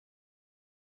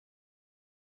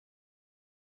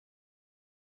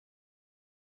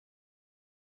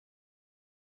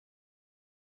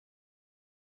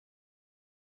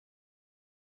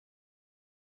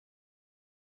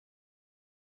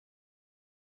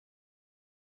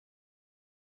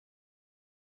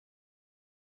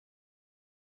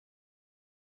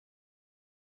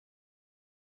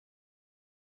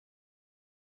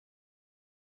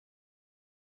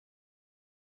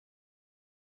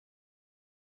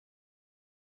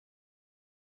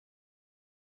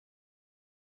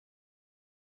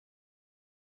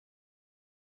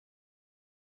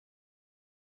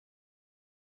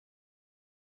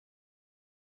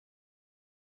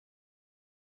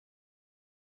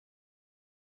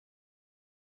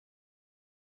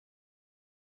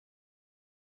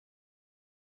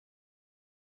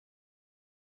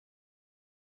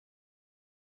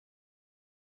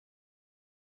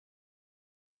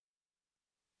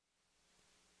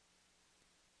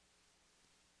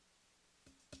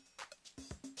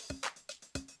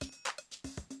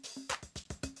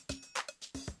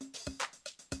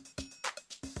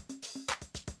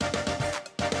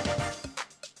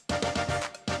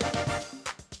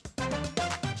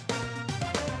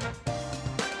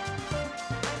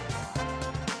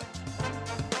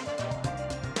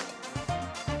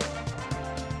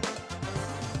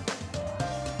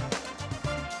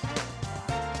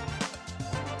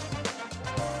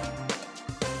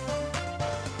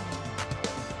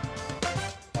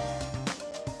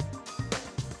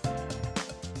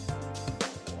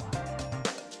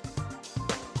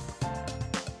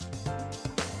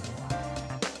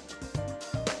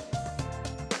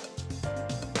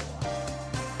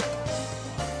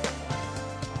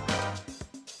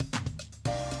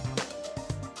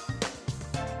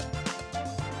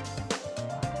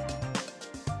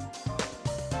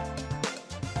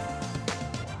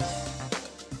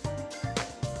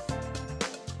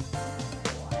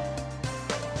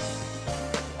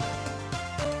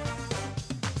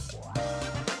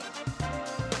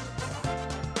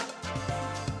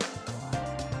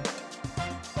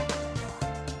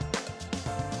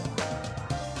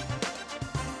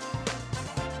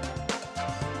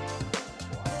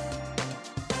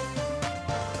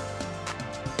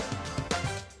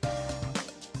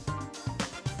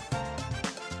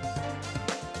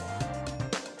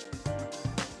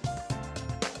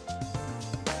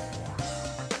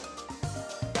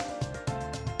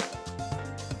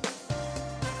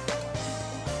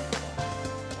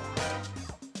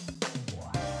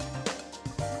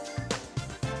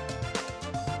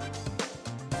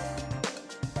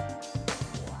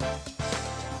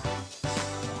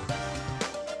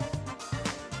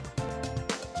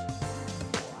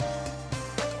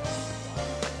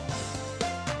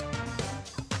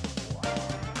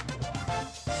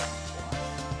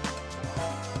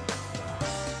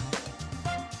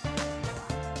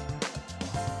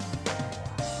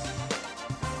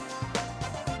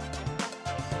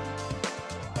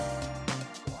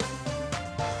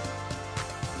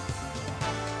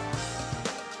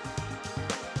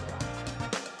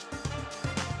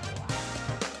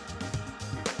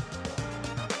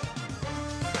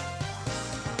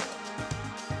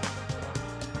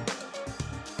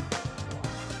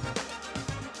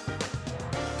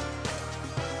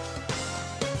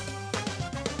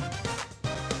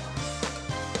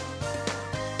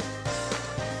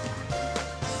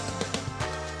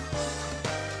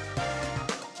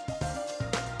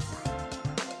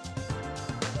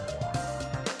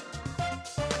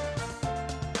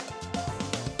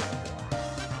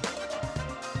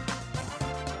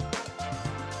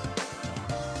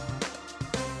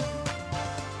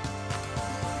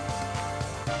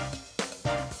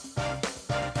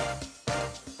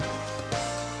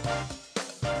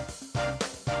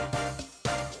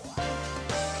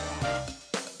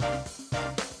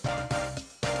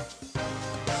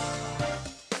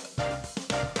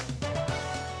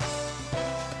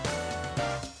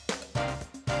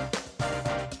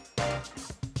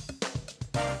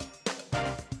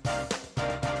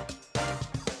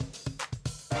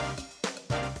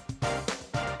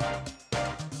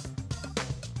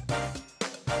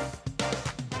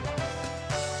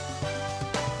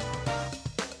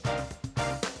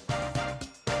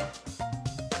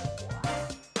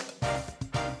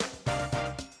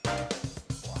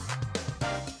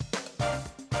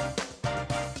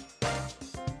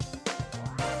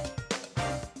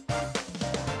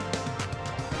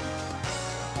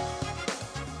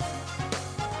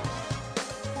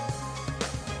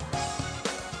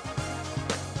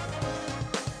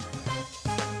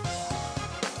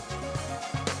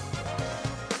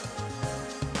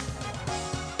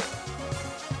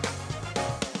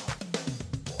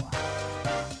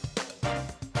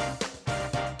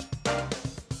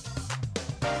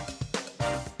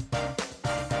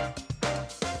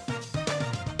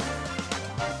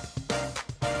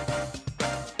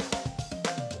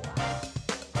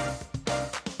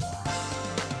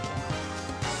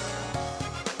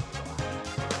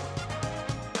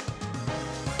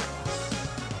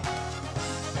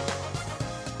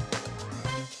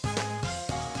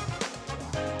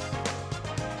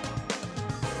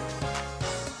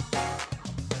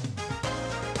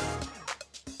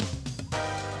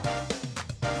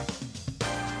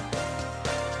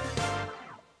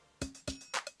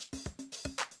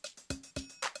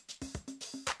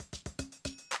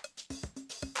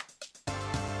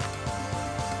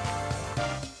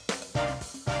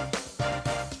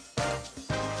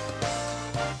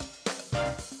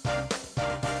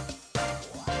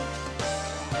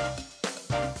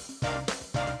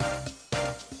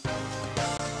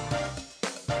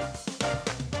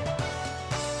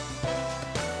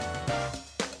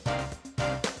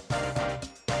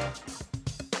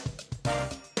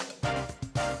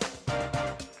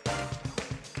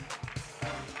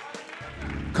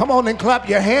Come on and clap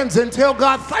your hands and tell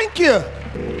God, thank you.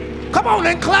 Come on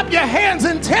and clap your hands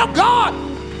and tell God,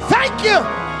 thank you.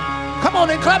 Come on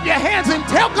and clap your hands and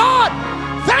tell God,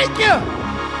 thank you.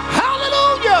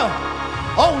 Hallelujah.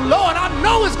 Oh, Lord, I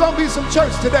know it's going to be some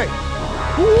church today.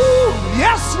 Ooh,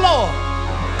 yes, Lord.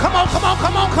 Come on, come on,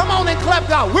 come on, come on and clap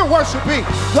God. We're worshiping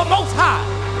the Most High.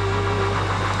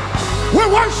 We're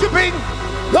worshiping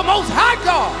the Most High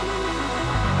God.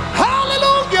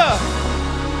 Hallelujah.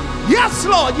 Yes,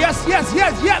 Lord. Yes, yes,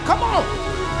 yes, yes. Come on.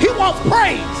 He wants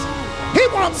praise. He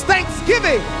wants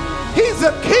thanksgiving. He's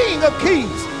the King of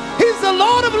kings. He's the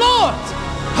Lord of lords.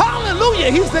 Hallelujah.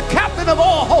 He's the captain of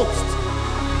all hosts.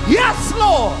 Yes,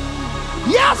 Lord.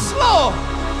 Yes, Lord.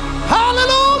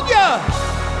 Hallelujah.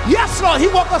 Yes, Lord. He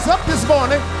woke us up this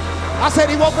morning. I said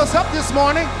he woke us up this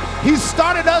morning. He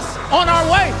started us on our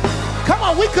way. Come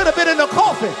on, we could have been in the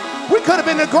coffin. We could have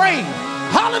been in the grave.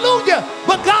 Hallelujah.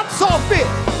 But God saw fit.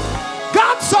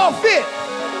 God saw fit.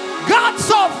 God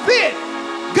saw fit.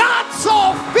 God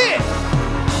saw fit.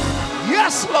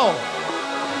 Yes, Lord.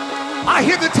 I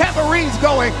hear the tambourines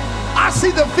going. I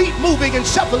see the feet moving and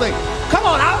shuffling. Come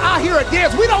on, I hear a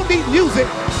dance. We don't need music.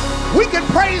 We can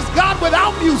praise God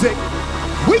without music.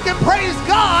 We can praise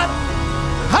God,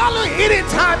 hallelujah,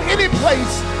 anytime, any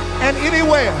place, and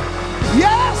anywhere.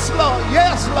 Yes, Lord.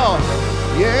 Yes, Lord.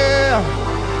 Yeah.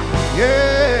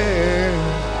 Yeah.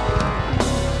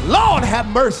 Lord, have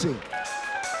mercy.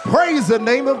 Praise the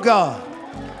name of God.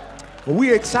 Well,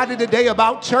 we're excited today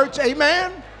about church.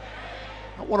 Amen.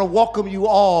 I want to welcome you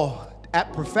all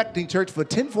at Perfecting Church for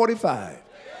 1045.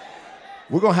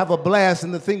 We're going to have a blast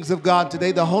in the things of God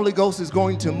today. The Holy Ghost is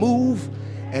going to move,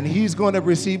 and he's going to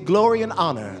receive glory and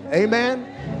honor.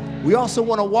 Amen. We also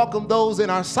want to welcome those in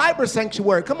our cyber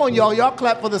sanctuary. Come on, y'all. Y'all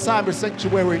clap for the cyber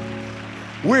sanctuary.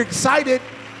 We're excited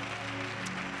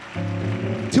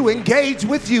to engage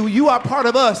with you. You are part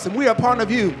of us, and we are part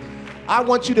of you. I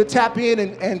want you to tap in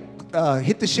and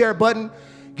hit the share button,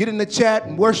 get in the chat,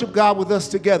 and worship God with us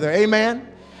together. Amen.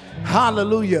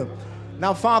 Hallelujah.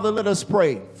 Now, Father, let us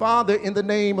pray. Father, in the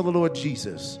name of the Lord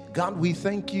Jesus, God, we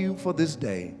thank you for this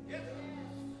day,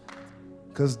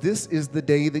 because this is the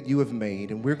day that you have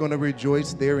made, and we're going to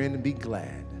rejoice therein and be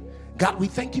glad. God, we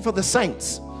thank you for the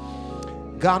saints.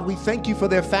 God, we thank you for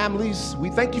their families. We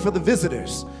thank you for the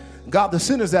visitors. God, the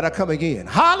sinners that are coming in.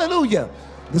 Hallelujah.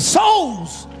 The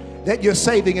souls that you're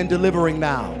saving and delivering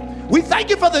now. We thank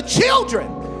you for the children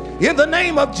in the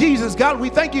name of Jesus. God, we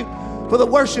thank you for the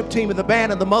worship team and the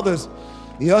band and the mothers,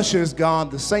 the ushers,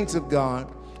 God, the saints of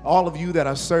God, all of you that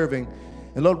are serving.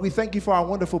 And Lord, we thank you for our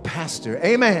wonderful pastor.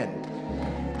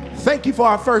 Amen. Thank you for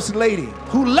our first lady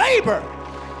who labor.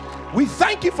 We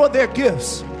thank you for their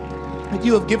gifts that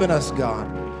you have given us, God.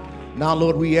 Now,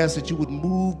 Lord, we ask that you would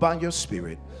move by your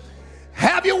spirit.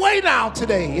 Have your way now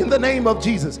today in the name of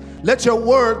Jesus. Let your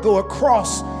word go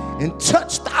across and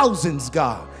touch thousands,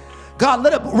 God. God,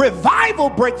 let a revival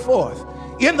break forth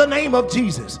in the name of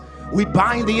Jesus. We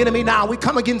bind the enemy now. We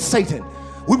come against Satan.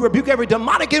 We rebuke every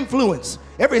demonic influence,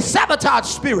 every sabotage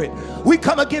spirit. We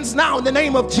come against now in the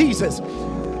name of Jesus.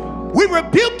 We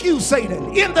rebuke you,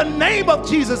 Satan, in the name of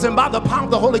Jesus, and by the power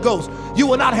of the Holy Ghost, you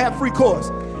will not have free course.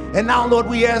 And now, Lord,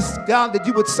 we ask, God, that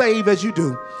you would save as you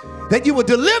do, that you would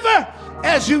deliver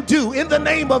as you do in the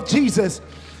name of Jesus.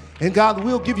 And God,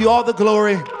 we'll give you all the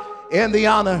glory and the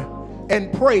honor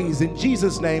and praise in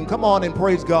Jesus' name. Come on and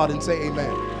praise God and say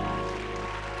amen.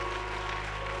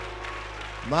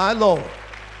 My Lord,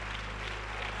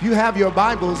 you have your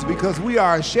Bibles, because we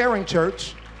are a sharing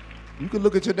church. You can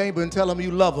look at your neighbor and tell them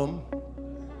you love them.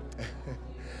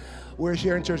 We're a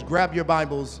sharing church. Grab your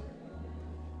Bibles.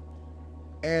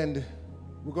 And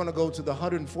we're going to go to the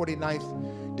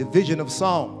 149th division of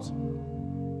Psalms.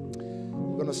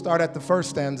 We're going to start at the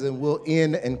first stanza, and we'll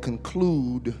end and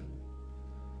conclude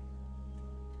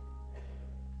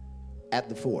at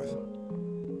the fourth.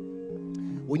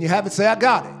 When you have it, say, I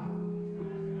got it.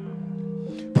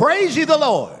 Praise ye the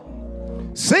Lord.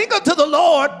 Sing unto the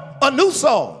Lord a new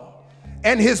song,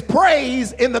 and his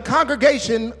praise in the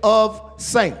congregation of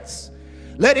saints.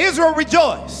 Let Israel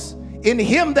rejoice in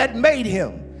him that made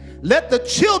him. Let the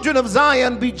children of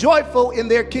Zion be joyful in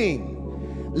their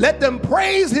king. Let them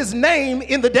praise his name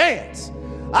in the dance.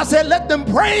 I said, let them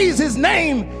praise his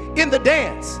name in the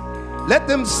dance. Let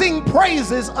them sing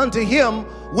praises unto him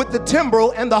with the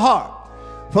timbrel and the harp.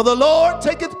 For the Lord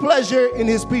taketh pleasure in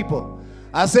his people.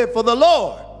 I said, for the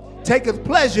Lord taketh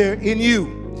pleasure in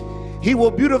you. He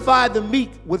will beautify the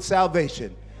meek with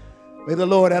salvation. May the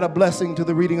Lord add a blessing to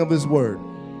the reading of his word.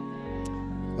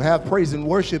 We'll have praise and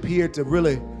worship here to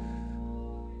really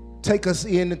take us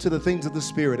into the things of the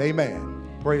Spirit.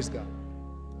 Amen. Praise God.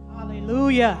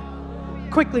 Hallelujah.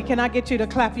 quickly, can I get you to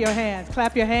clap your hands?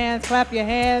 Clap your hands, clap your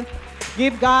hands.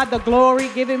 Give God the glory,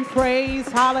 give him praise.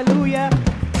 Hallelujah.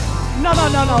 No.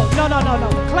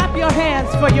 Clap your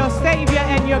hands for your Savior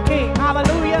and your King.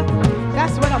 Hallelujah.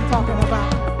 That's what I'm talking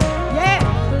about. Yeah.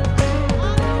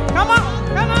 Come on,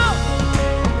 come on.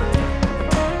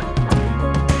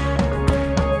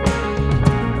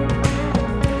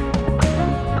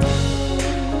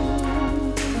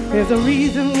 There's a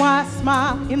reason why I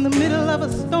smile in the middle of a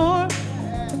storm.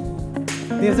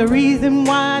 There's a reason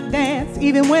why I dance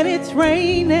even when it's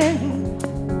raining.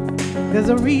 There's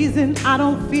a reason I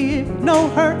don't fear no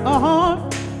hurt or harm.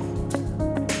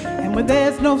 And when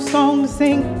there's no song to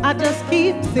sing, I just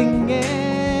keep singing.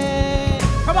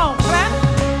 Come on, clap.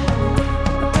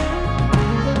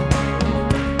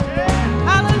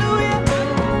 Hallelujah.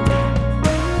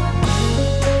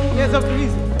 There's a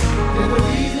reason. There's a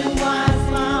reason why I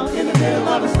smile in the middle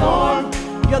of a storm.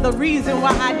 You're the reason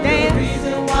why I dance. You're the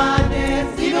reason why I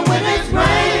dance even when it's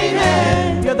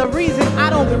raining. You're the reason I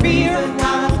don't fear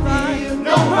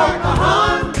no hurt or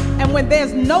harm. And when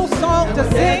there's no song to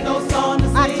sing,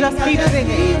 I just keep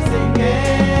singing.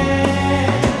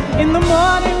 In the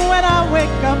morning when I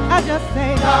wake up, I just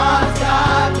say, God's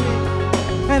got me.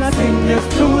 And I sing this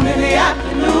tune in the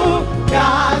afternoon,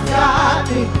 God's got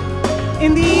me.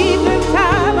 In the evening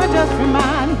time, I just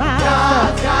remind myself,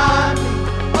 God's got me.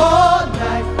 All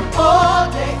night, all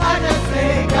day, I just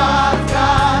say, God's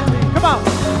got me. Come on.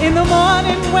 In the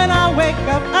morning when I wake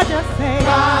up, I just say,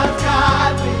 God's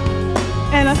got me.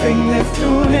 And I sing this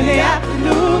tune in the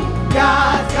afternoon,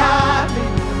 God's got me.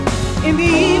 In the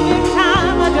evening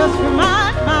time, I just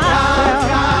remind myself, God's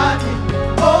got me.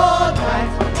 All night,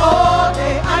 all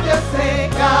day, I just say,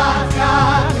 God's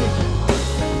got me.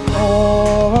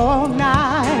 All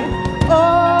night,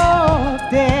 all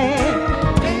day,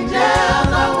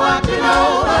 angels are watching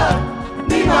over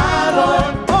me, my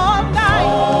Lord. All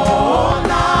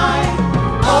night,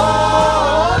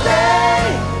 all day,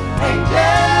 angels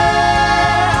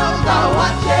are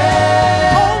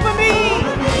watching over me.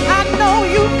 I know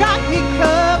you got me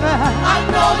covered. I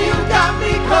know you got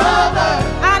me covered.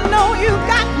 I know you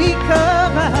got me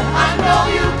covered. I know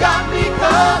you got me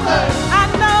covered. I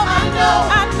know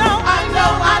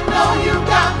you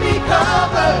got me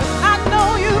covered. I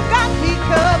know you got me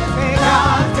covered. Say,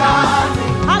 God's got me.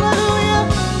 Hallelujah.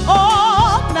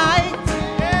 All night,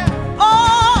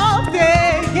 all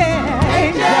day, yeah.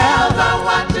 Angels are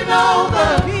watching over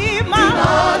me, my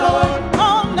Lord.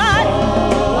 All night,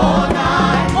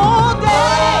 all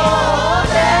day,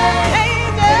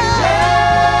 angels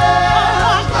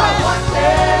are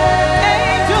watching.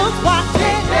 Angels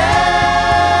watching.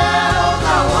 Angels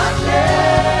are watching.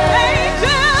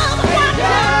 Angels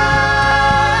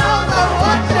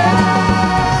watching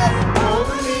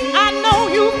over me. I know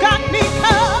you got me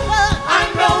covered. I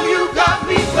know you got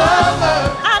me covered.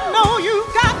 I know you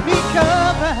got me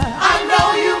covered. I know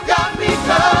you got me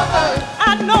covered.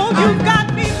 I know you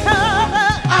got me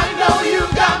covered. I know you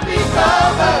got me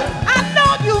covered. I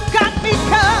know you got me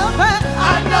covered.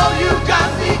 I know you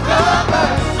got me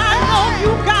covered. I know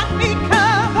you got me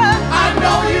covered. I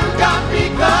know you got me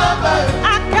covered.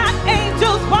 I got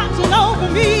angels watching over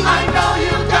me. I know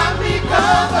you got me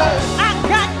covered. I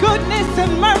got goodness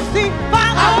and mercy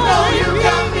following me. I know you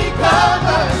got me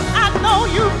covered. I know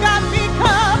you got me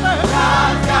covered.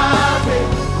 God's got me.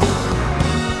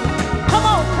 Come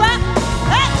on, clap.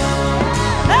 Hey,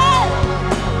 hey.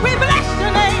 We bless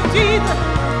your name, Jesus.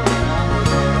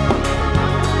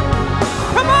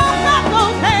 Come on, clap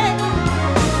those hands.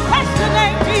 Bless your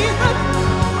name, Jesus.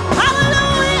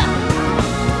 Hallelujah.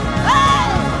 Hey.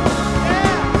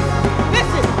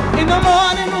 Listen, in the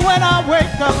morning when I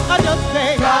wake up, I just say,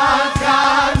 God's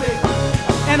got me.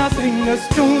 And I sing this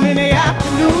tune in the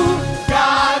afternoon,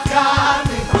 God's got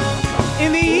me.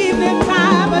 In the evening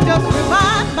time, I just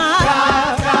remind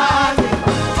myself, God's got me.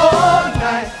 All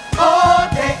night, all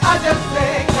day, I just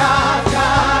say, God's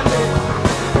got me.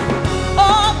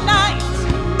 All night,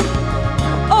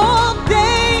 all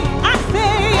day, I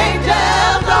say,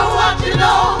 angels are watching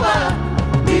over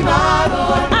me, my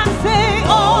Lord. I say,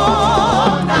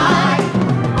 all night,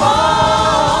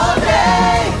 all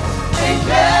day,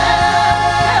 angels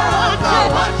are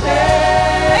watching.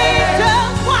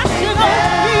 Angels watching over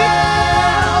me.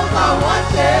 Angels are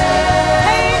watching.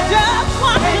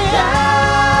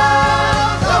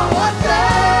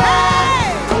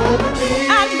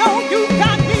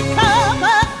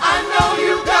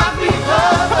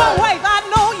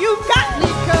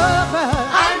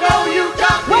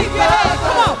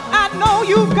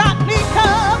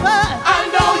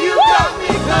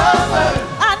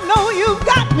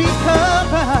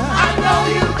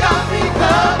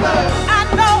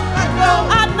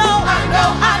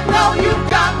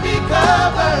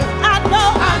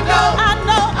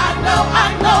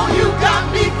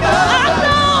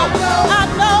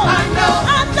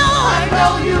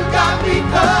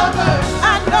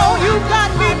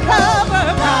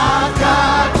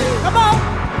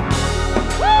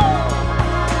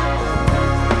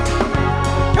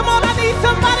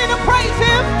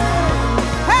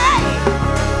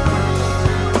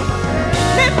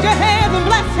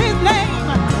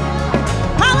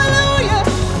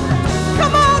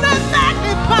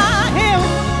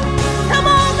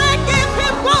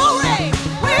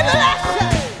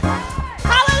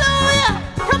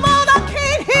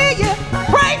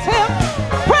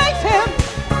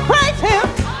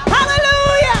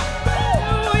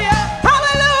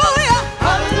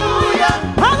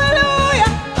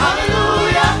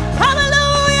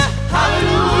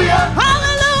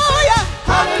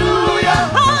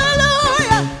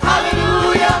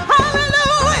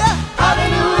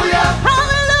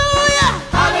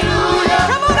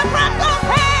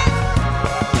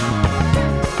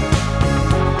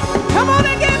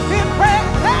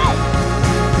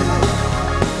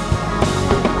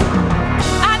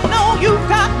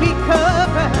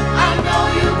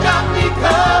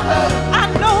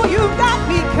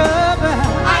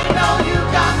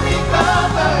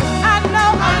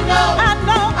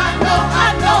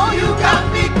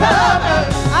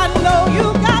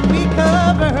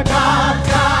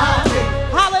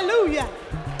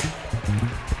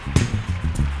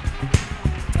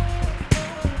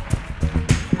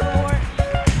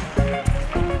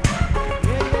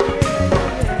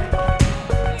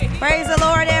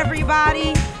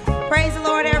 everybody. Praise the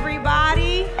Lord,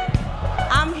 everybody.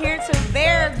 I'm here to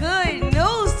bear good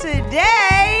news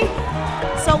today.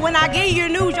 So when I give you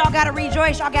news, y'all gotta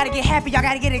rejoice, y'all gotta get happy, y'all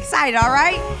gotta get excited, all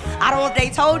right? I don't know if they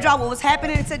told y'all what was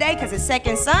happening today, because it's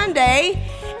second Sunday.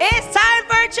 It's time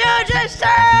for Children's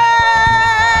Church!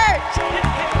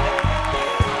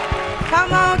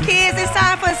 Come on, kids, it's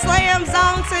time for Slam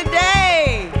Zone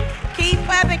today. Keep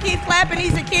clapping,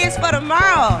 these are kids for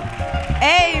tomorrow.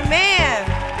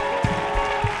 Amen.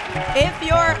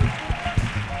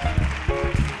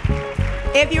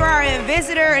 If you are a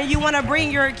visitor and you want to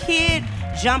bring your kid,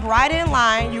 jump right in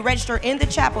line. You register in the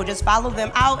chapel. Just follow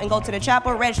them out and go to the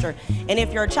chapel, register. And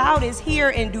if your child is here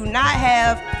and do not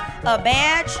have a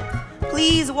badge,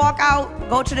 please walk out,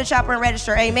 go to the chapel and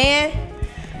register. Amen.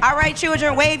 All right,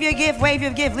 children, wave your gift, wave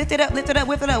your gift. Lift it up, whip it up,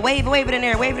 wave it in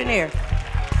there, wave it in there.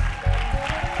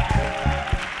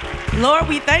 Lord,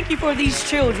 we thank you for these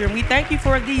children. We thank you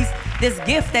for this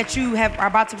gift that you are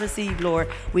about to receive, Lord.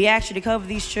 We ask you to cover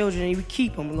these children and you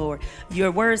keep them, Lord.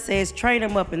 Your word says, train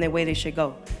them up in the way they should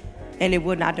go, and it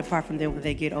will not depart from them when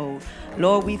they get old.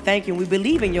 Lord, we thank you. We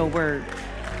believe in your word.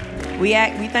 We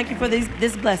thank you for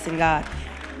this blessing, God.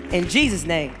 In Jesus'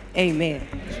 name, amen.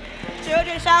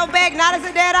 Children, shout back, not as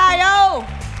a dead I-O.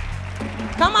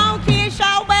 Come on, kids,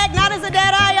 shout back, not as a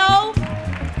dead I-O,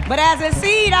 but as a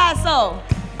seed I sow.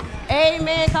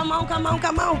 Amen. Come on, come on,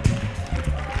 come on.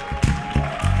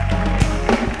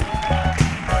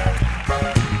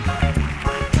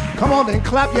 Come on and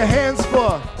clap your hands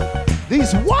for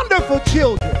these wonderful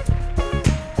children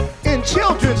in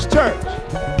Children's Church.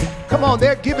 Come on,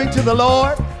 they're giving to the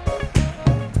Lord.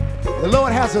 The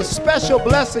Lord has a special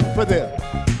blessing for them.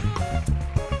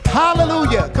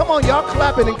 Hallelujah. Come on, y'all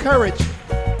clap and encourage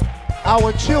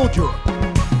our children.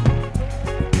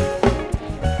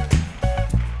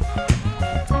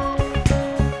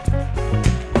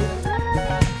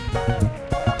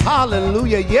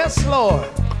 Hallelujah. Yes, Lord.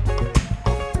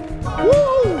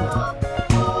 Woo!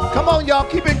 Come on, y'all,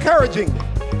 keep encouraging.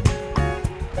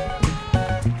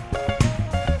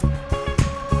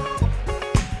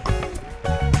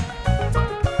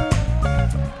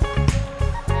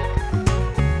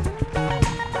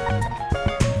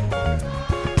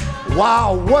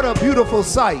 Wow, what a beautiful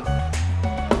sight.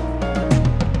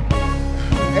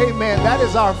 Amen. That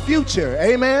is our future.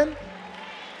 Amen.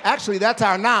 Actually, that's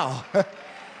our now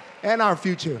and our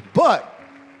future. But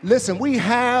listen, we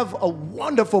have a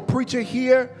wonderful preacher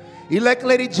here. Elect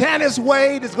Lady Janice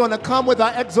Wade is going to come with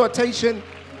our exhortation.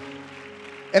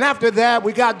 And after that,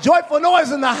 we got joyful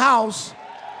noise in the house.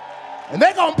 And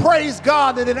they're going to praise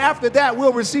God. And then after that,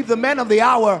 we'll receive the man of the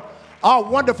hour, our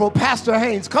wonderful Pastor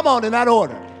Haynes. Come on in that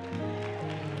order.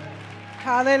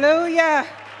 Hallelujah.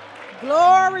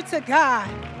 Glory to God.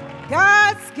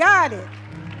 God's got it.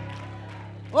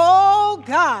 Oh,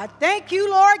 God. Thank you,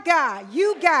 Lord God.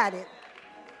 You got it.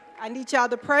 I need y'all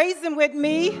to praise him with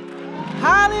me.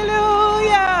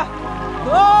 Hallelujah.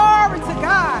 Glory to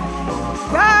God.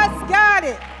 God's got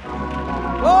it.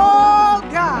 Oh,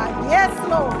 God. Yes,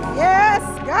 Lord. Yes,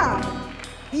 God.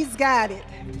 He's got it.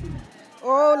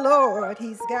 Oh, Lord.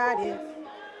 He's got it.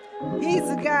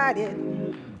 He's got it.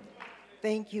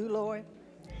 Thank you, Lord.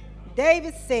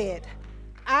 David said,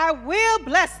 I will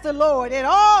bless the Lord at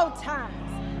all times,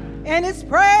 and his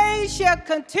praise shall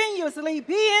continuously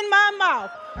be in my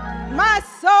mouth. My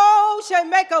soul shall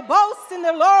make a boast in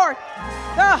the Lord.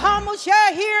 The humble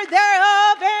shall hear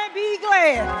thereof and be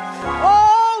glad.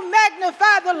 Oh,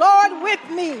 magnify the Lord with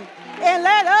me, and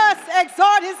let us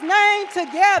exalt his name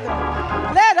together.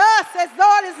 Let us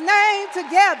exalt his name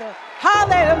together.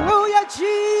 Hallelujah,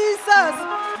 Jesus.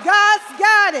 God's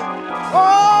got it.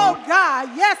 Oh, God.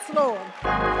 Yes, Lord.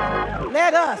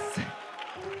 Let us.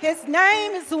 His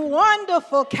name is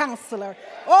Wonderful Counselor.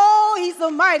 Oh, he's a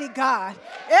mighty God,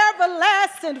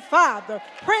 everlasting Father,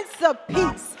 Prince of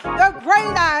Peace, the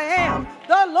great I am,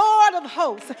 the Lord of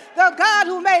hosts, the God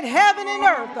who made heaven and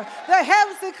earth. The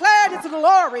heavens declared his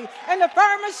glory, and the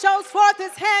firmament shows forth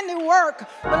his handiwork.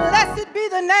 Blessed be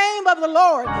the name of the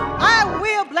Lord. I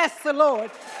will bless the Lord.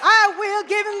 I will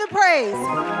give him the praise.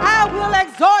 I will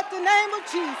exalt the name of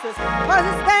Jesus, for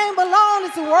his name alone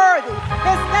is worthy.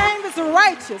 His name is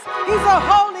righteous. He's a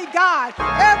holy God,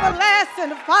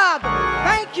 everlasting Father.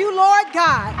 Thank you, Lord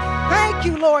God. Thank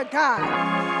you, Lord God.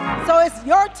 So it's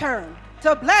your turn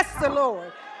to bless the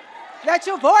Lord. Let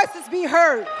your voices be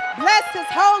heard. Bless his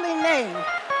holy name.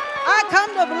 I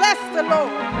come to bless the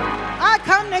Lord. I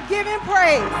come to give him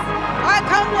praise. I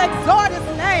come to exalt his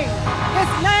name.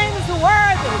 His name is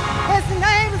worthy. His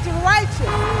name is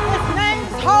righteous. His name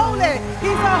is holy.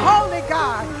 He's a holy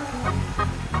God.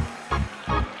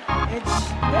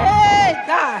 Hey,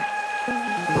 God.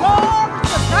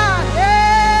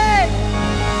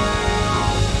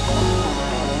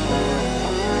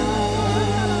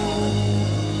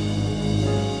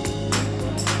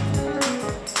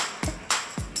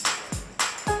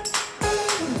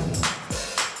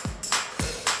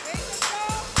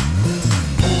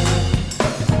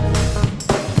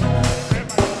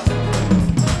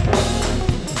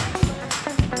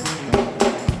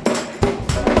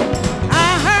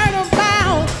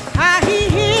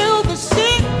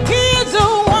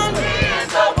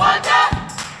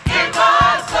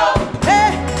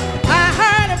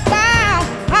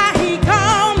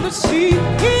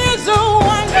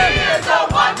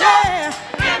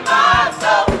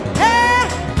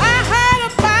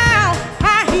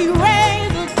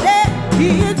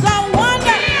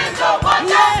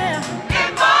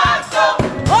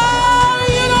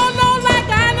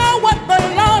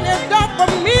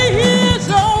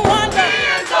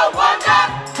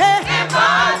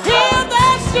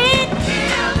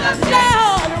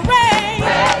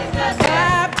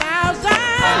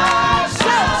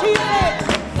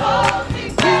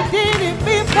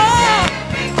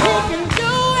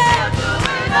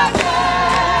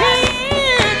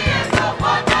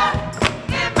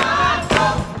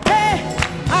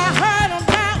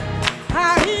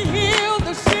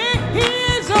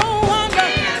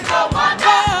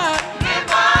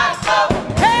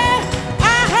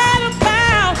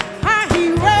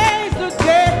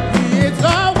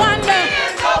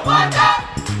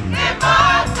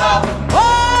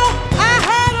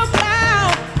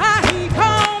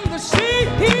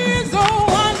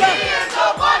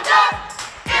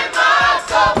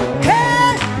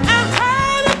 Hey, I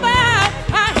heard about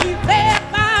how he fed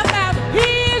 5,000.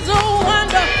 He's a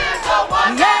wonder.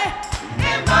 Yeah.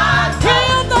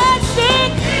 Heal the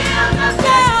sick.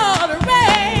 Lord,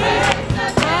 raise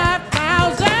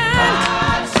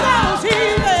 5,000 souls he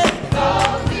led.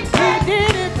 He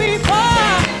did it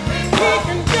before. He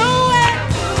can do it.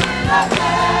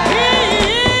 He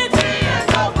is.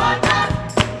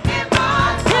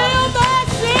 Heal the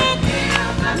sick.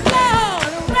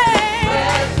 Lord,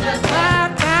 raise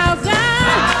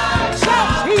 5,000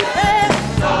 souls he led.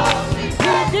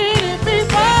 He did it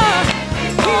before.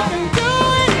 He can do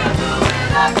it.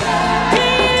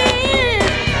 He is.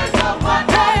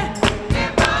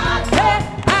 Hey,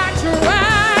 I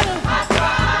tried him,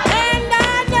 and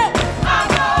I know,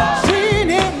 seen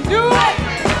him do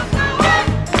it.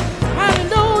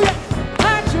 Hallelujah,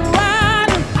 I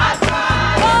tried him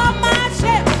for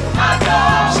myself,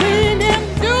 seen him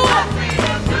do it.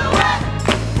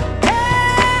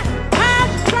 Hey,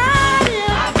 I tried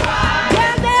him,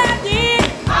 yeah, I did,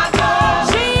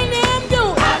 seen him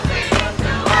do it.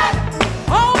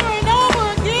 Over and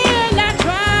over again, I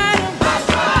tried him,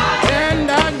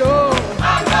 and I know,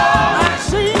 I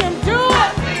seen him do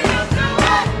it.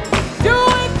 Do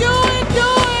it, do it, do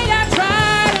it. I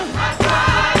tried him,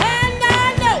 and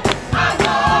I know,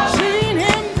 seen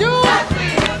him do it.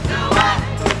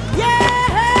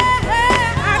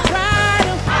 Yeah, I tried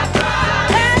him,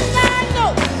 and I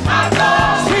know,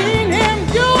 seen him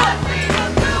do it.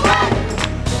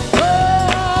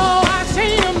 Oh, I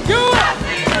seen him do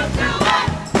it.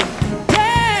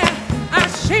 Yeah, I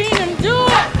seen him do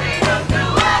it.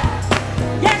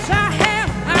 Yes, I have.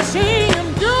 I seen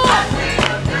him do it.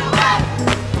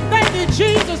 Thank you,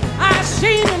 Jesus. I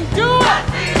seen him do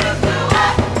it.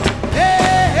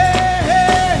 Hey, hey,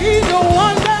 hey, he's a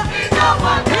wonder.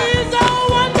 He's a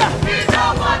wonder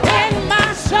in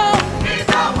my soul.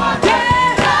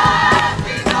 Yeah,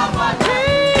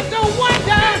 he's a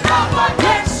wonder.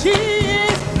 Yes, he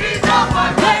is.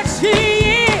 Yes, he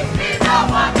is.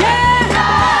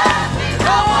 Yeah.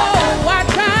 Oh, I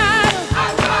tried him,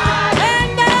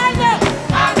 and I know,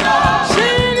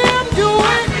 seen him do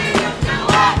it.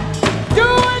 Do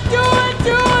it, do it,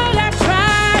 do it. I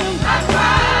tried him,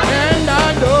 and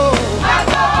I know,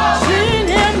 seen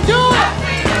him do it.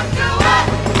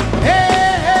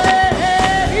 Hey, hey,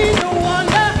 hey, he's a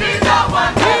wonder.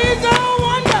 He's a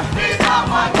wonder.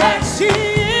 Yes, he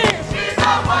is. He's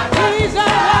a wonder.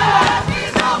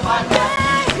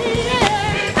 Yes, he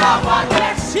is.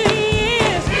 Yes, he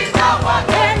is.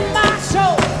 In my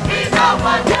soul.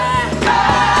 Yeah.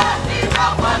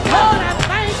 Lord, I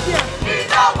thank you.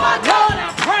 Lord, I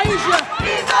praise you.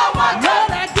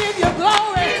 Lord, I give you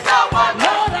glory.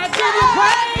 Lord, I give you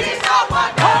praise.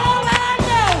 All I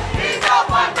know,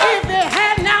 if it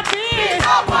had not been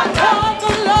for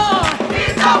the Lord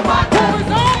who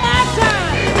is on my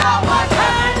side,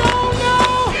 I don't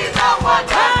know.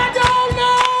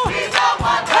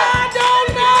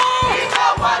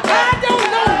 I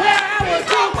don't know where I would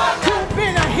be. You've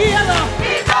been a healer,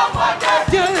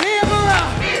 deliverer,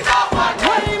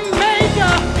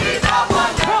 waymaker,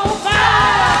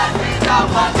 provider.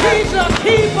 He's a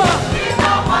keeper.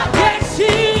 Yes, he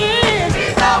is.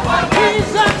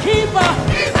 He's a keeper,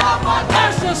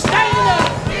 a sustainer.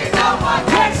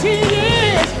 Yes, he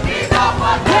is.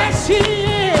 Yes, he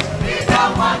is.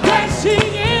 Yes, he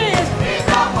is.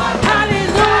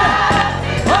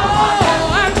 Hallelujah.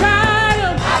 Oh, I tried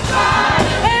him,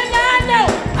 and I know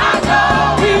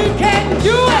he can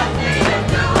do it.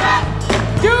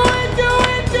 Do it, do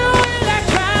it, do it. I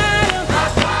tried him,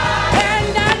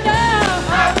 and I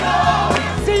know,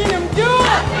 seen him do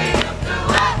it.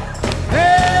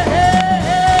 Hey, hey,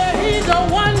 hey, he's a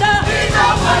wonder.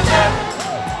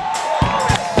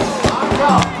 My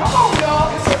God. Come on,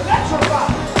 y'all. It's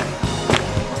electrifying.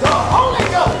 The Holy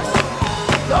Ghost.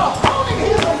 He's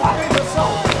a wonder in the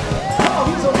soul. Come on,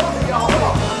 he's a wonder, y'all. Come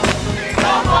on.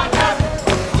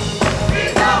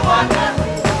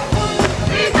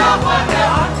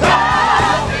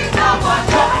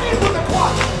 Join in with the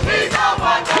choir. He's a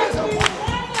wonder.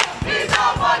 He's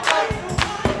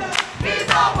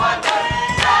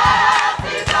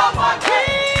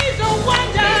a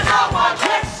wonder.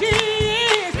 Yes, he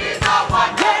is.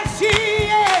 Yes, he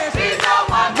is.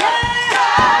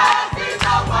 Yeah.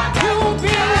 You've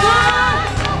been good.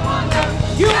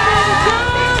 You've been good.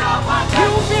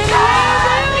 You've been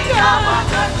really good.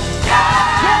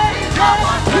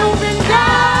 Yeah, you've been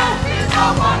good.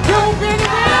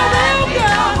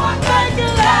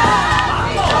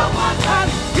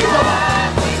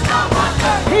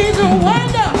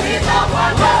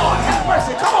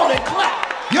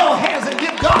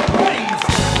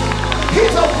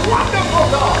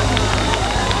 God.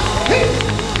 He's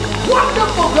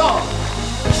wonderful God.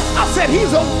 I said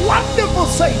he's a wonderful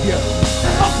Savior,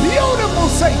 a beautiful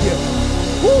Savior.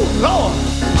 Oh, Lord.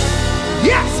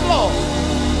 Yes, Lord.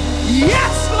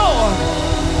 Yes, Lord.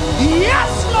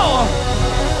 Yes, Lord.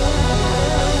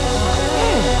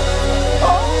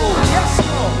 Oh, yes,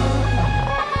 Lord.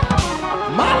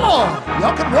 My Lord.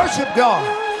 Y'all can worship God.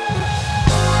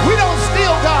 We don't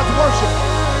steal God's worship.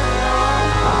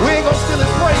 We ain't gonna steal his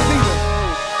praise either.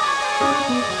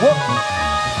 Whoa.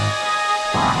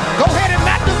 Go ahead and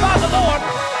magnify the Lord.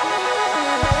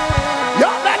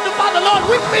 Y'all magnify the Lord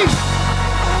with me.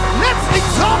 Let's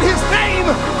exalt his name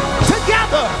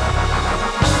together.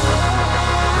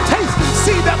 Taste and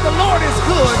see that the Lord is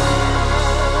good.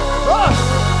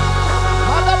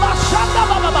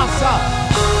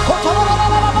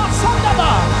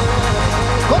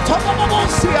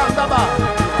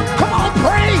 Come on,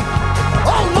 pray.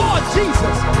 Oh, Lord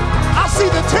Jesus. I see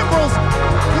the timbrels,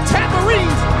 the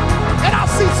tambourines, and I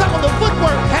see some of the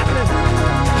footwork happening.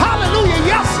 Hallelujah.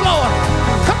 Yes, Lord.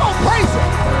 Come on, praise him.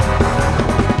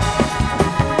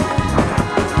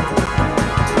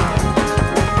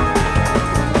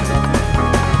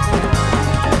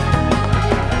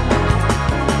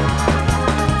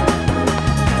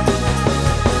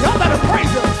 Y'all better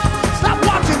praise him. Stop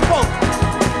watching folk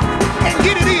and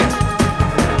get it in.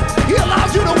 He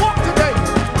allows you to walk today.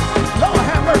 Lord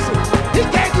have mercy. He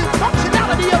gave you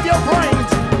functionality of your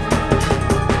brains.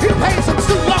 He paid some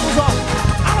student loans off.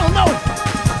 I don't know.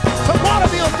 Some water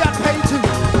bills got paid too.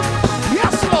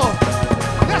 Yes, Lord.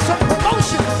 There's some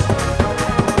promotions.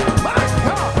 My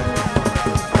God.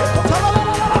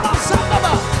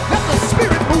 Let the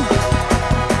Spirit move.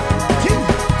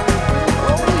 Jesus.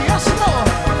 Oh, yes, Lord.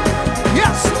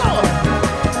 Yes, Lord.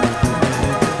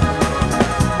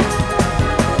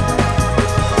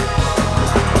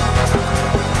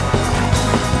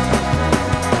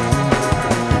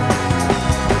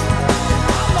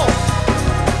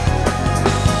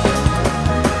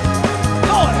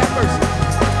 Lord have mercy.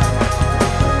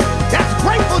 That's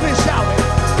gratefulness shouting.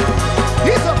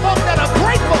 These are folk that are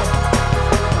grateful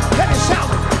that is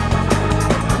shouting.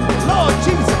 Lord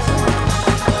Jesus.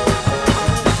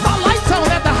 My lights on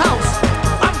at the house.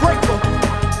 I'm grateful.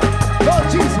 Lord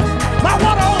Jesus. My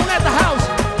water on at the house.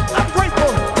 I'm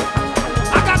grateful.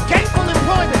 I got gainful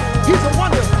employment. He's a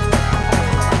wonder.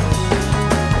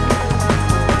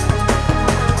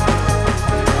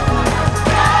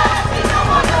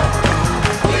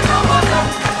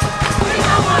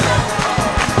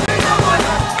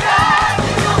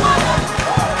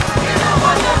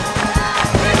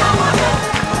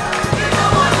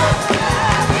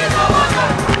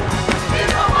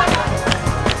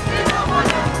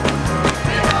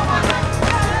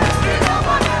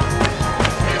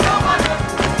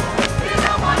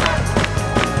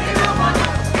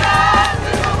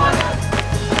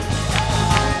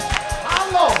 Our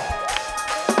Lord.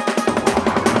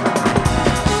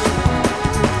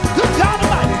 Good God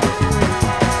Almighty.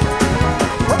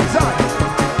 Praise God.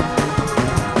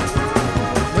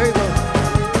 Praise God.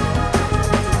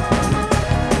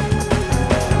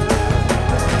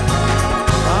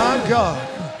 My God.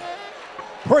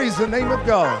 Praise the name of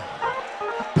God.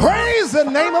 Praise the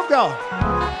name of God.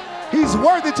 He's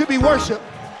worthy to be worshiped.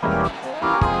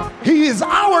 He is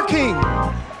our King.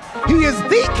 He is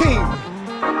the King.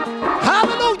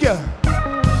 Hallelujah.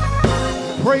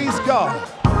 Praise God.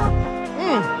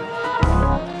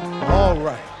 All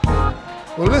right.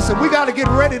 Well, listen, we got to get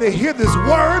ready to hear this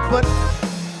word, but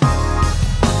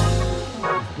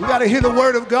we got to hear the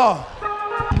word of God.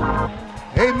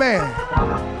 Amen.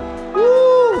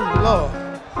 Woo, Lord.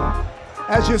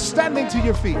 As you're standing to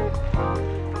your feet,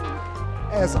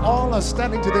 as all are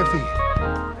standing to their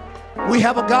feet, we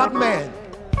have a God man.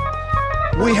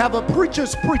 We have a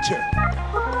preacher's preacher.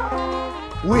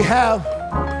 We have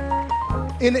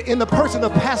in the person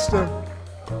of Pastor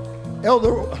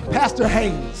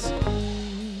Haynes,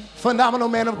 phenomenal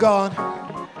man of God,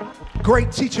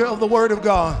 great teacher of the word of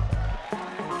God.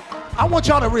 I want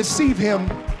y'all to receive him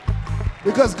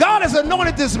because God has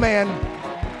anointed this man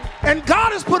and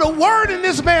God has put a word in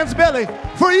this man's belly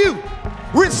for you.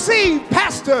 Receive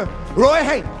Pastor Roy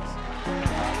Haynes.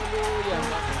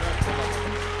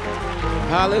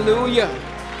 Hallelujah.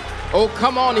 Oh,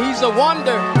 come on. He's a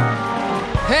wonder.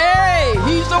 Hey,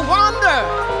 he's a wonder.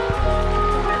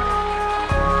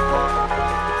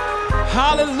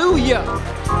 Hallelujah.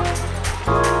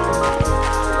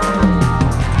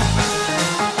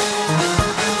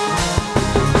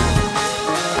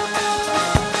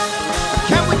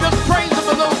 Can we just praise him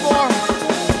a little more?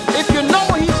 If you know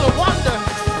he's a wonder.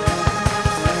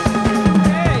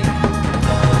 Hey.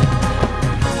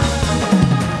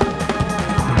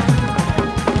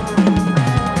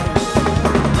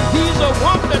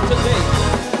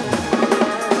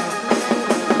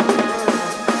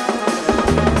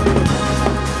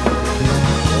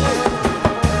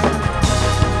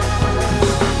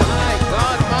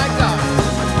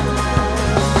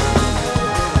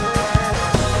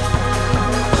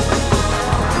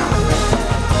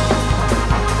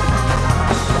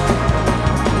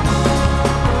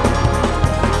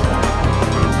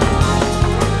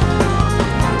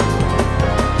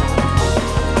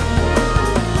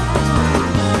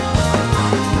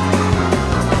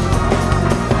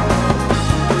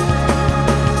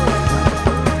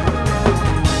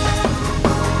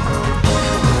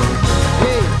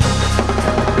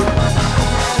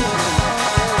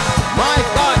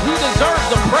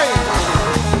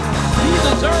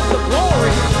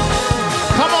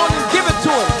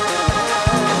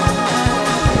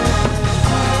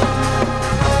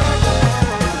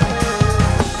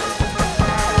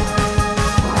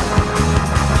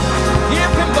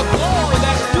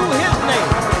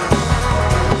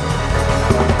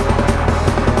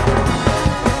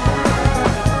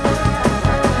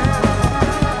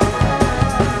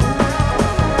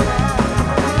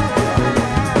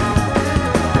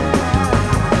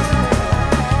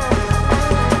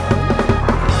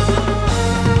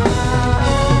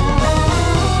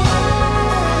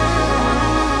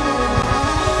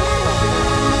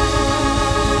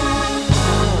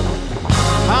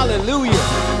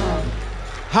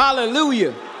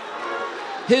 Hallelujah.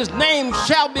 His name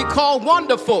shall be called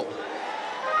Wonderful,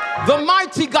 the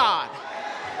Mighty God,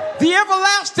 the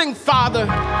Everlasting Father,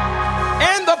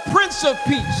 and the Prince of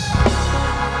Peace.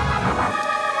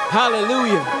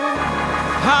 Hallelujah.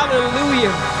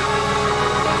 Hallelujah.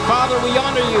 Father, we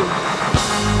honor you.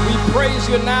 We praise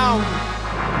you now.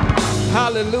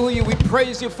 Hallelujah. We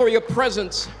praise you for your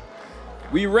presence.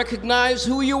 We recognize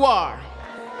who you are,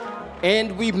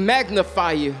 and we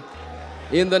magnify you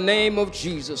in the name of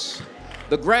Jesus.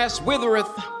 The grass withereth,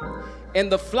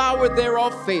 and the flower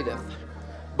thereof fadeth.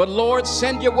 But Lord,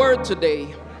 send your word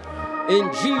today. In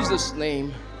Jesus'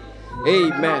 name,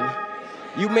 amen.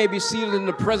 You may be seated in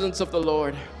the presence of the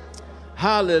Lord.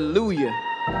 Hallelujah.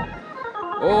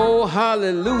 Oh,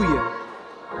 hallelujah.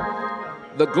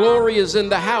 The glory is in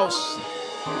the house.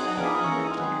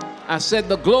 I said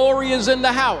the glory is in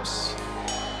the house.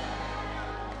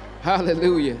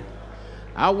 Hallelujah.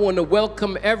 I want to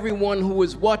welcome everyone who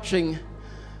is watching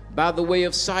by the way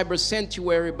of Cyber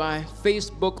Sanctuary, by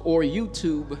Facebook or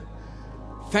YouTube.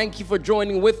 Thank you for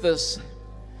joining with us.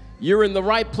 You're in the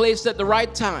right place at the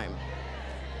right time.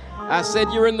 I said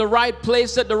you're in the right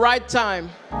place at the right time.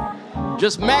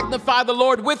 Just magnify the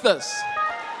Lord with us.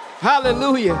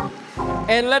 Hallelujah.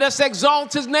 And let us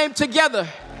exalt his name together.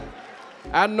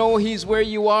 I know he's where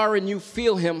you are and you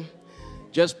feel him.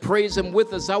 Just praise him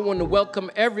with us. I want to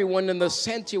welcome everyone in the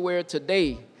sanctuary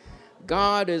today.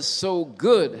 God is so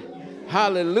good.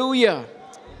 Hallelujah.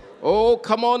 Oh,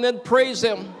 come on and praise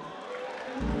him.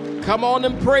 Come on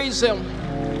and praise him.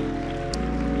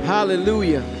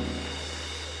 Hallelujah.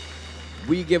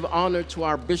 We give honor to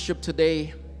our bishop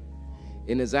today.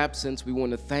 In his absence, we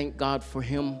want to thank God for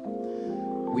him.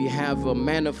 We have a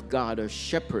man of God, a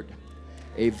shepherd,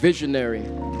 a visionary.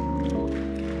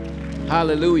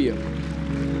 Hallelujah.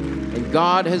 And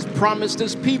God has promised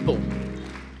his people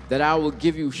that I will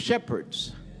give you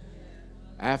shepherds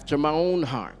after my own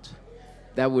heart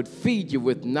that would feed you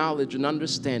with knowledge and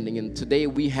understanding. And today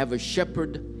we have a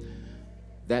shepherd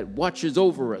that watches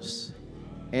over us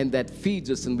and that feeds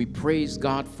us, and we praise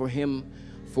God for him,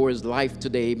 for his life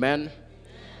today. Amen.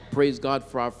 Praise God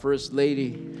for our First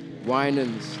Lady,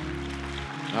 Haynes.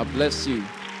 God bless you.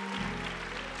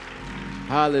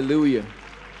 Hallelujah.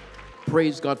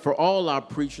 Praise God for all our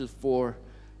preachers, for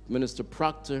Minister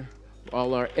Proctor,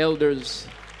 all our elders,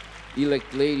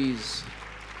 elect ladies.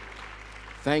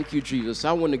 Thank you, Jesus.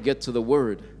 I want to get to the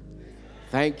word.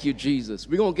 Thank you, Jesus.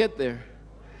 We're going to get there.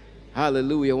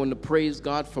 Hallelujah. I want to praise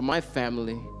God for my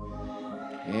family,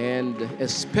 and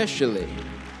especially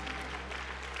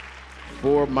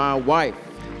for my wife.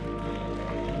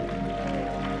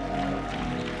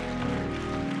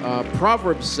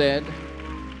 Proverbs said,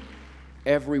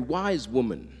 every wise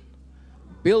woman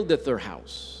buildeth her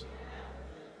house,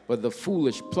 but the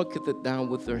foolish plucketh it down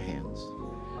with their hands.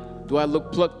 Do I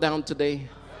look plucked down today?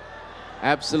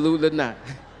 Absolutely not.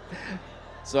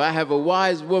 So I have a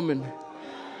wise woman,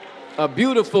 a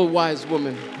beautiful wise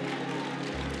woman.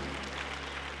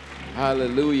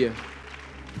 Hallelujah.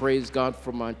 Praise God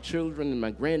for my children and my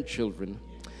grandchildren.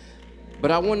 But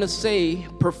I want to say,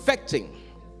 perfecting.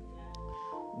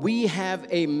 We have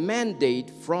a mandate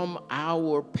from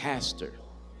our pastor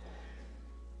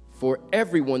for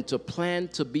everyone to plan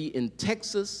to be in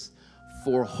Texas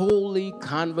for Holy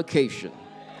Convocation.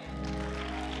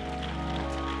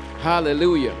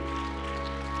 Hallelujah.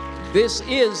 This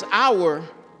is our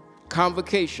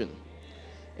convocation.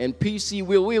 And PC,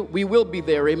 we will be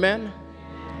there, amen?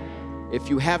 If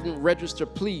you haven't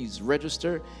registered, please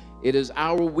register. It is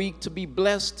our week to be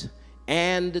blessed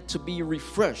and to be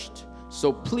refreshed.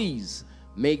 So please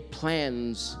make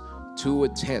plans to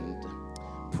attend.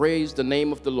 Praise the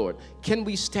name of the Lord. Can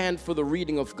we stand for the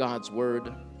reading of God's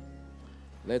word?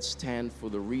 Let's stand for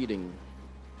the reading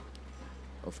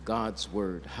of God's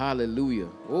word. Hallelujah.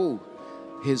 Oh,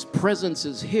 his presence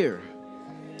is here,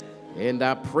 and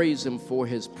I praise him for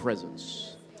his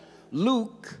presence.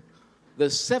 Luke, the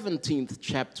 17th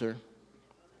chapter.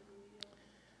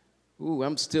 Ooh,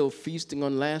 I'm still feasting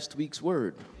on last week's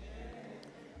word.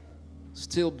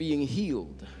 Still being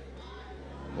healed.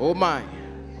 Oh my.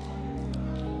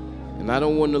 And I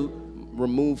don't want to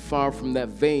remove far from that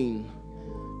vein,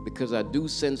 because I do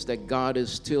sense that God is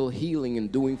still healing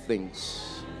and doing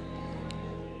things.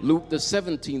 Luke, the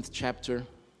 17th chapter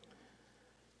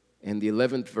and the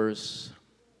 11th verse.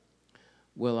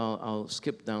 Well, I'll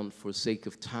skip down for sake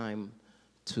of time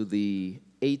to the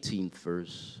 18th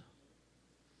verse.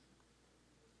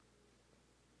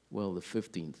 Well, the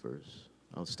 15th verse.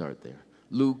 I'll start there.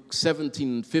 Luke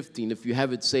 17 and 15. If you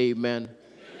have it, say amen. Amen.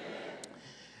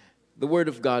 The word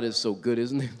of God is so good,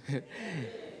 isn't it?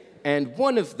 And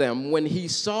one of them, when he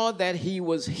saw that he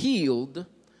was healed,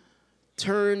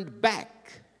 turned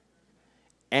back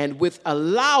and with a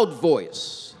loud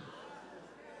voice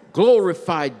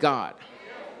glorified God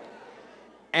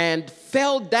and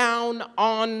fell down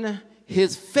on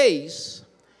his face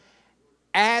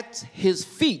at his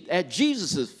feet, at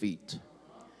Jesus' feet,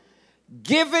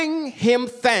 giving him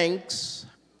thanks.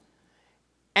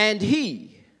 And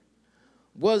he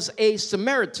was a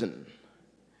Samaritan.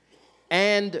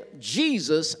 And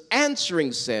Jesus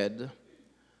answering said,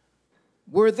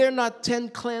 were there not 10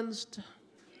 cleansed?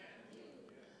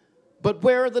 But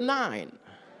where are the 9?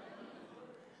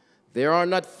 There are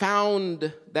not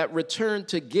found that return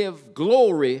to give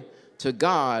glory to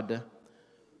God,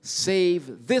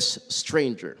 save this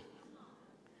stranger.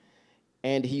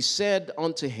 And he said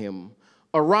unto him,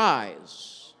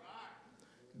 arise,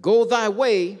 go thy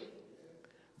way,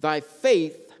 thy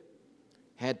faith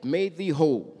hath made thee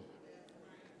whole.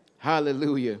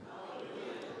 Hallelujah.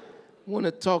 I want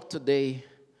to talk today,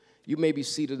 you may be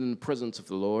seated in the presence of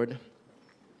the Lord,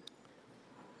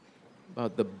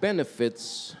 about the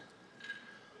benefits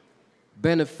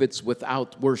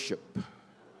without worship.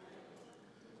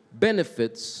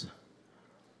 Benefits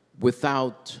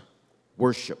without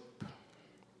worship.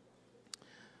 I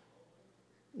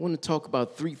want to talk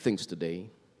about 3 things today: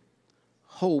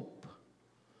 hope,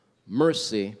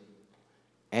 mercy,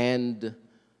 and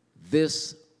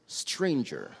this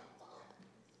stranger.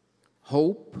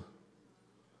 Hope,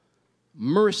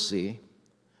 mercy,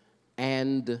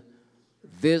 and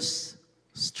this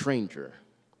stranger.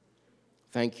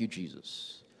 Thank you,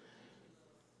 Jesus.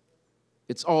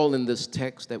 It's all in this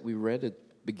text that we read.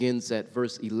 It begins at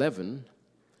verse 11,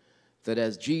 that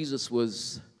as Jesus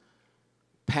was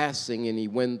passing and he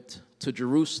went to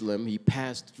Jerusalem, he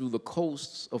passed through the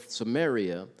coasts of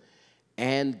Samaria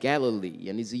and Galilee.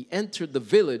 And as he entered the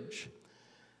village,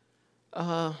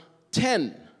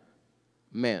 10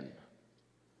 men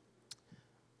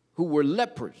who were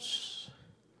lepers,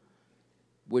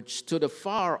 which stood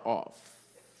afar off.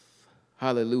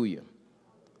 Hallelujah.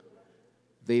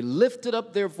 They lifted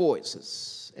up their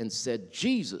voices and said,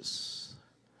 Jesus.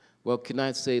 Well, can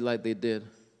I say like they did?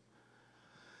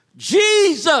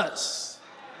 Jesus,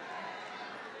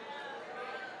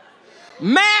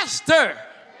 Master.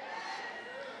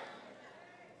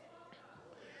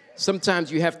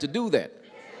 Sometimes you have to do that,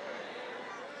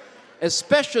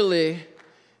 especially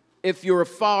if you're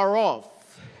far off.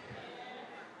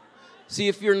 See,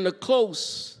 if you're in a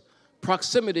close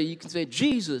proximity, you can say,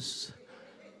 Jesus,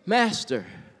 Master.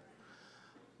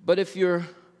 But if you're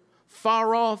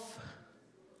far off,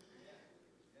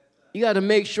 you got to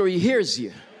make sure he hears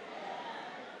you.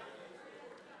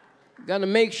 You got to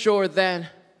make sure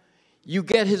that you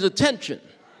get his attention.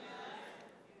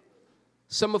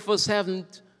 Some of us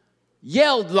haven't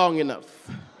yelled long enough,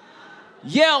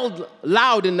 yelled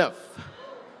loud enough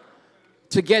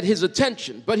to get his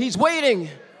attention, but he's waiting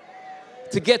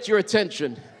to get your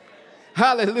attention.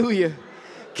 Hallelujah.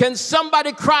 Can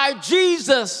somebody cry,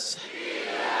 Jesus,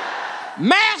 Jesus.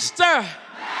 Master. Master.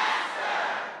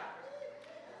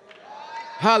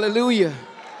 Hallelujah.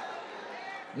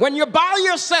 When you're by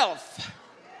yourself,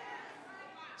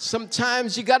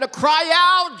 sometimes you got to cry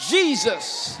out,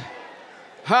 Jesus.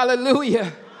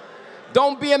 Hallelujah.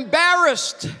 Don't be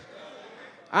embarrassed.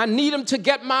 I need him to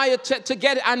get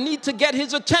I need to get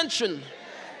his attention.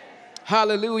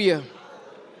 Hallelujah.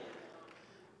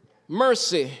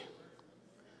 Mercy,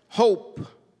 hope,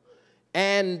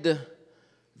 and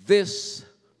this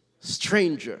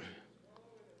stranger.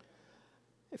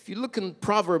 If you look in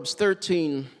Proverbs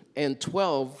 13 and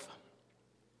 12,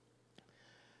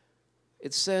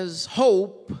 it says,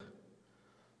 hope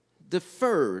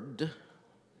deferred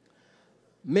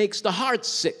makes the heart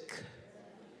sick,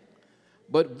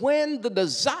 but when the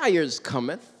desires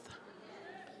cometh,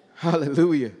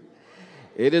 hallelujah,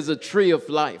 it is a tree of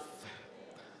life.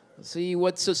 See,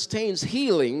 what sustains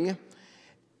healing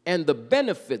and the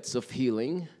benefits of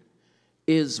healing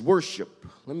is worship.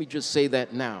 Let me just say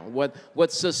that now.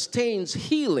 What sustains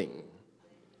healing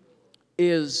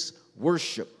is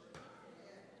worship.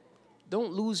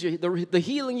 Don't lose the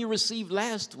healing you received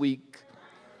last week,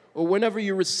 or whenever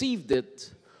you received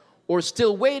it, or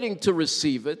still waiting to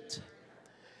receive it.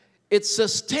 It's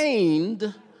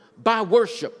sustained by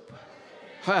worship.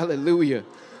 Hallelujah.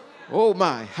 Oh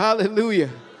my,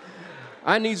 hallelujah.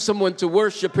 I need someone to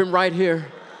worship him right here.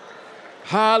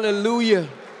 Hallelujah.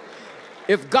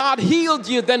 If God healed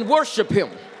you, then worship him.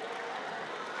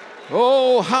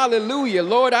 Oh, hallelujah.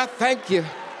 Lord, I thank you.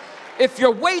 If you're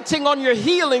waiting on your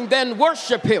healing, then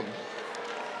worship him.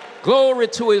 Glory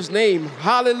to his name.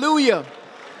 Hallelujah.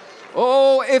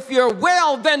 Oh, if you're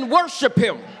well, then worship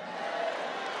him.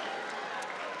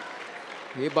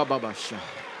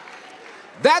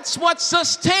 That's what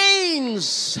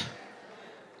sustains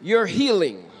your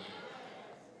healing.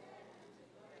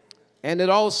 And it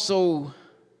also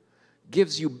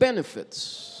gives you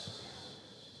benefits.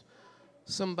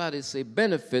 Somebody say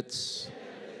benefits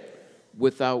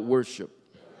without worship.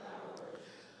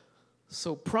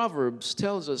 So Proverbs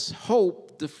tells us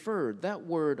hope deferred. That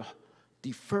word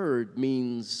deferred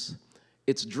means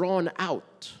it's drawn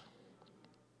out.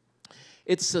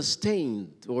 It's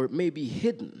sustained, or it may be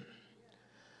hidden.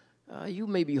 You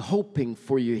may be hoping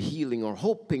for your healing, or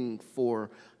hoping for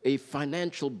a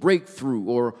financial breakthrough,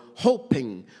 or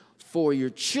hoping for your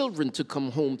children to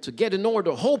come home to get in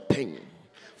order, hoping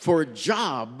for a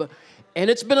job, and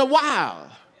it's been a while.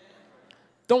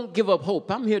 Don't give up hope.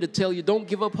 I'm here to tell you, don't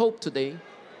give up hope today.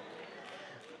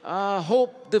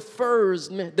 Hope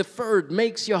deferred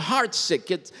makes your heart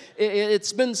sick.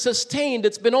 It's been sustained.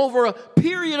 It's been over a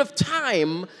period of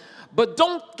time, but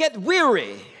don't get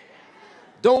weary.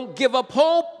 Don't give up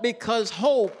hope, because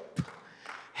hope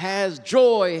has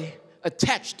joy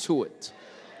attached to it.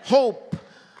 Hope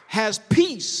has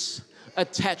peace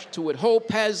attached to it.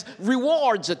 Hope has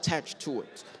rewards attached to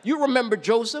it. You remember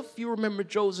Joseph? You remember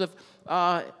Joseph,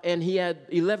 and he had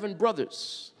 11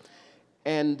 brothers.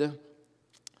 And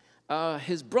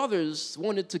his brothers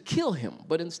wanted to kill him,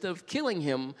 but instead of killing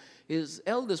him, his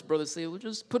eldest brother said, well,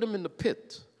 just put him in the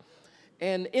pit.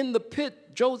 And in the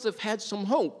pit, Joseph had some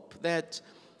hope that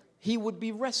he would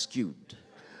be rescued.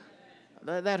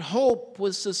 That hope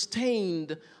was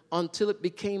sustained until it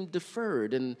became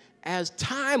deferred. And as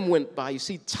time went by, you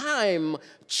see, time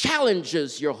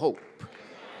challenges your hope.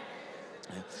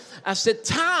 I said,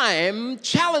 time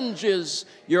challenges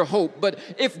your hope. But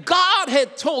if God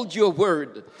had told you a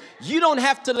word, you don't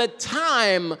have to let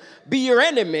time be your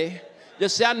enemy.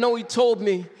 Just say, I know he told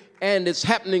me, and it's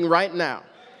happening right now.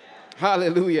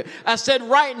 Hallelujah. I said,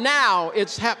 right now,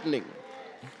 it's happening.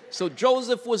 So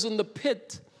Joseph was in the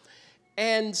pit,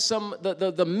 and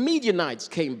the Midianites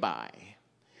came by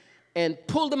and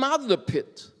pulled him out of the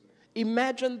pit.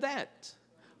 Imagine that.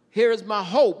 Here is my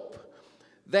hope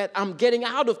that I'm getting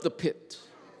out of the pit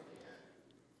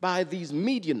by these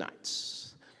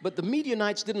Midianites. But the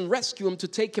Midianites didn't rescue him to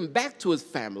take him back to his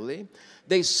family.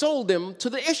 They sold him to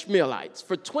the Ishmaelites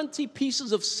for 20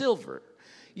 pieces of silver.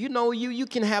 You know, you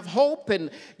can have hope, and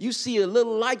you see a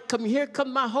little light come. Here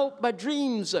come my hope, my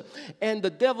dreams. And the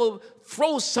devil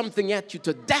throws something at you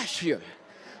to dash you,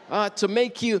 to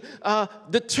make you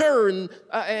deter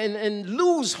and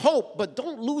lose hope. But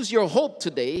don't lose your hope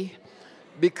today,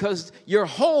 because your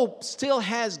hope still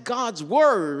has God's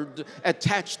word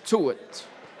attached to it.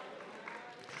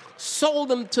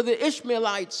 Sold him to the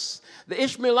Ishmaelites. The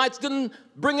Ishmaelites didn't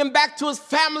bring him back to his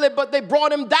family, but they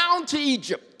brought him down to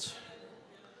Egypt.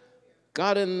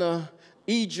 Got in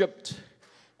Egypt,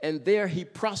 and there he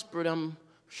prospered. I'm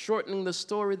shortening the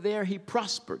story. There he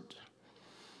prospered.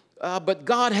 But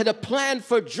God had a plan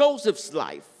for Joseph's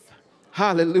life.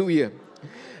 Hallelujah.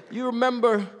 You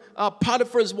remember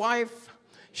Potiphar's wife?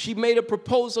 She made a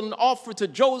proposal, an offer to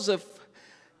Joseph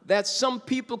that some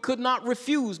people could not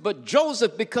refuse. But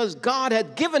Joseph, because God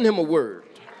had given him a word,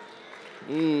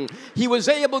 he was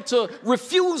able to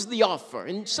refuse the offer.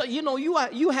 And so, you know,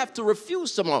 you have to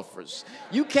refuse some offers.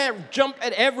 You can't jump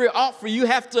at every offer. You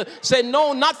have to say,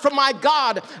 no, not for my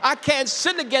God. I can't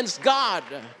sin against God.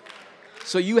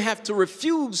 So you have to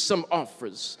refuse some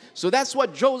offers. So that's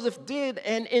what Joseph did.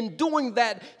 And in doing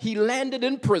that, he landed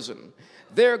in prison.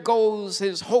 There goes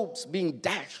his hopes being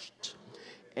dashed.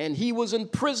 And he was in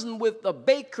prison with the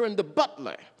baker and the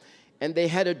butler. And they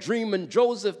had a dream, and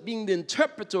Joseph, being the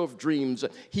interpreter of dreams,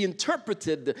 he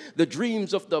interpreted the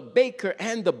dreams of the baker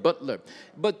and the butler.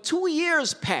 But 2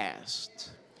 years passed.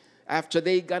 After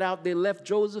they got out, they left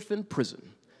Joseph in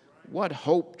prison. What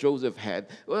hope Joseph had.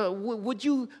 Would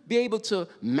you be able to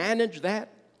manage that?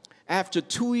 After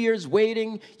 2 years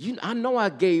waiting, I know I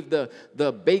gave the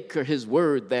baker his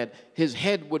word that his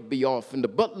head would be off, and the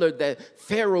butler that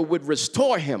Pharaoh would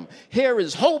restore him. Here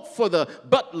is hope for the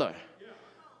butler.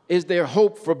 Is there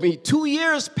hope for me? 2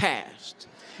 years passed,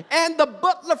 and the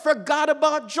butler forgot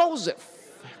about Joseph.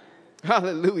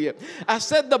 Hallelujah. I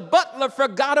said the butler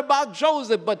forgot about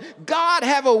Joseph, but God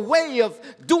have a way of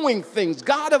doing things.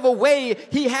 God have a way,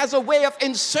 he has a way of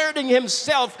inserting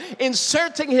himself,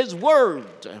 inserting his word.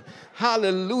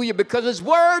 Hallelujah. Because his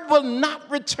word will not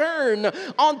return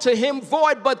unto him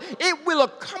void, but it will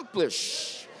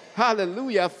accomplish.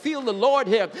 Hallelujah. I feel the Lord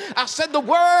here. I said the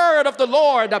word of the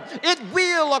Lord, it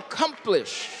will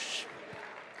accomplish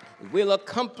will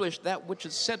accomplish that which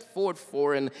is set forward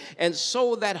for. And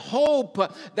so that hope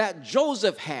that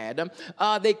Joseph had,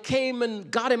 they came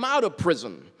and got him out of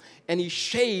prison. And he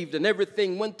shaved and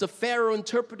everything, went to Pharaoh,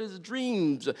 interpreted his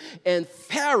dreams. And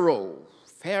Pharaoh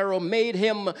made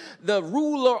him the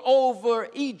ruler over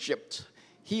Egypt.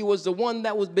 He was the one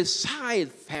that was beside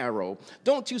Pharaoh.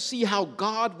 Don't you see how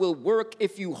God will work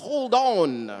if you hold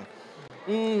on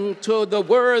to the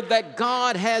word that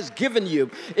God has given you?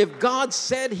 If God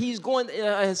said he's going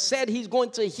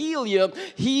to heal you,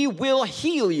 he will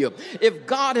heal you. If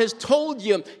God has told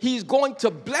you he's going to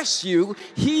bless you,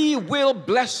 he will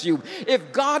bless you.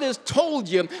 If God has told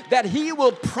you that he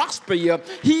will prosper you,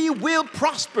 he will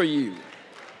prosper you.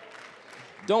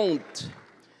 Don't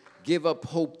give up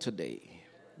hope today.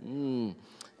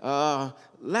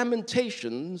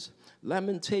 Lamentations,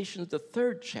 the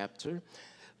 3rd chapter,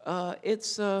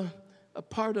 it's a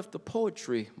part of the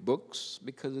poetry books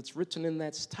because it's written in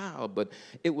that style, but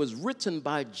it was written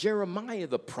by Jeremiah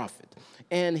the prophet,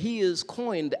 and he is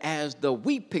coined as the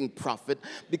weeping prophet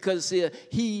because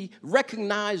he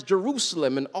recognized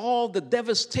Jerusalem and all the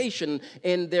devastation,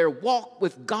 and their walk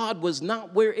with God was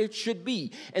not where it should be,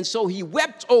 and so he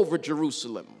wept over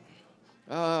Jerusalem.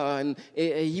 And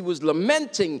he was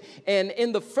lamenting, and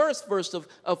in the first verse of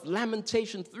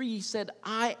Lamentation 3, he said,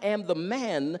 I am the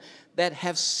man that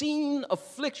have seen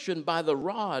affliction by the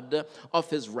rod of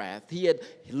his wrath. He had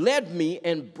led me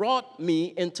and brought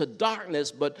me into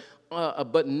darkness, but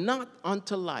not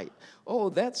unto light. Oh,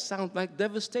 that sounds like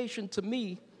devastation to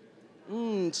me.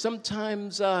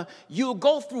 Sometimes you'll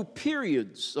go through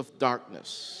periods of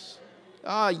darkness.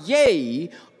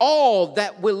 Yea, all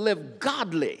that will live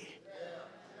godly.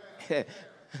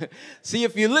 See,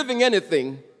 if you're living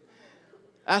anything,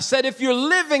 I said, if you're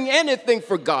living anything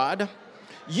for God,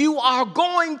 you are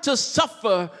going to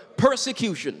suffer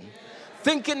persecution.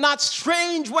 Think it not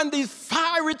strange when these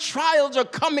fiery trials are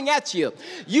coming at you.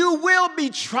 You will be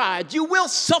tried. You will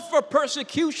suffer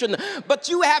persecution, but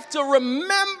you have to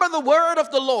remember the word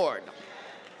of the Lord.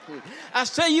 I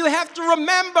say you have to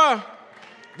remember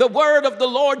the word of the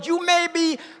Lord. You may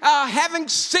be having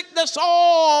sickness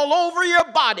all over your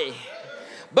body,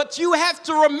 but you have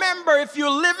to remember, if you're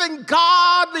living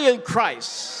godly in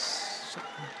Christ,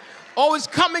 oh, it's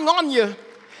coming on you.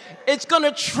 It's going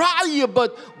to try you,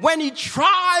 but when he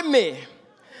try me,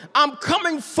 I'm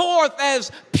coming forth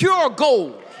as pure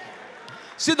gold.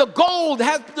 See, the gold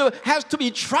has to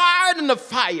be tried in the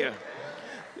fire.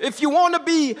 If you want to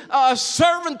be a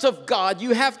servant of God,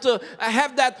 you have to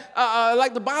have that,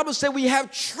 like the Bible said, we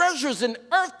have treasures in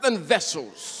earthen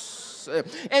vessels.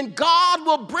 And God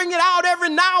will bring it out every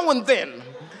now and then.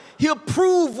 He'll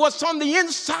prove what's on the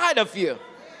inside of you.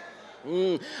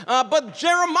 But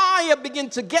Jeremiah began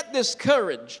to get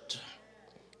discouraged.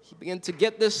 He began to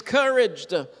get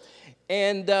discouraged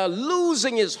and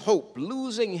losing his hope.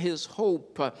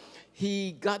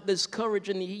 He got discouraged,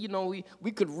 and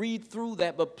we could read through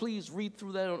that, but please read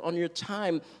through that on your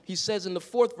time. He says in the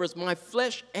 4th verse, my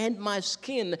flesh and my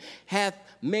skin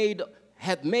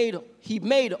he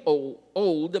made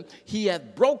old. He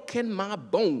hath broken my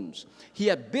bones. He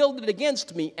hath builded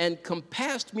against me and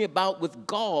compassed me about with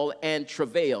gall and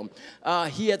travail.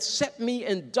 He hath set me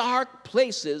in dark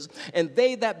places, and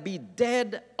they that be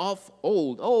dead of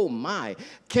old. Oh my,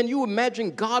 can you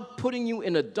imagine God putting you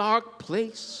in a dark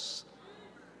place?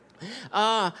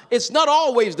 It's not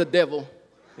always the devil.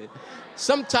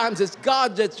 Sometimes it's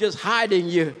God that's just hiding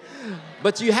you.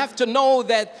 But you have to know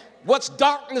that what's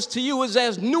darkness to you is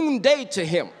as noonday to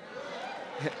him.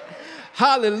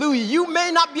 Hallelujah. You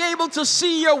may not be able to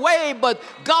see your way, but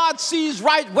God sees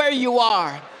right where you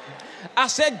are. I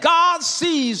said God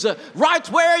sees right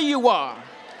where you are.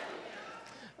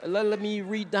 Let me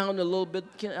read down a little bit.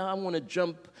 I want to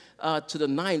jump to the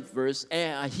 9th verse.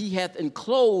 He hath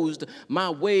enclosed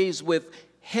my ways with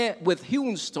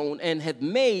hewn stone and hath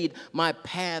made my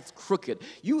path crooked.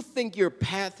 You think your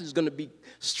path is going to be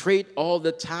straight all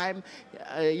the time?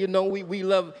 We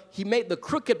love, he made the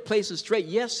crooked places straight.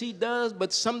 Yes, he does,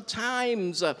 but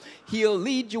sometimes he'll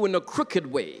lead you in a crooked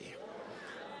way.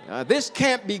 This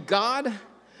can't be God.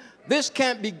 This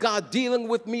can't be God dealing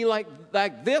with me like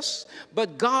this,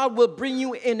 but God will bring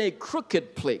you in a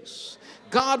crooked place.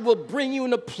 God will bring you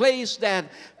in a place that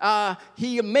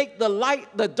he'll make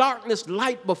the darkness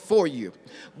light before you.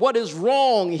 What is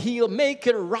wrong, he'll make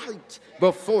it right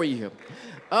before you.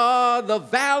 The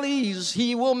valleys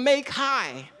he will make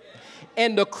high,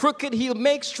 and the crooked he'll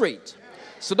make straight.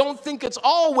 So don't think it's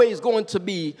always going to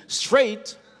be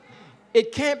straight.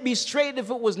 It can't be straight if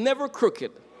it was never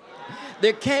crooked.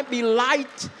 There can't be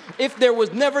light if there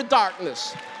was never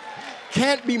darkness.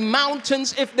 can't be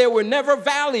mountains if there were never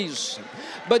valleys.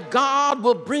 But God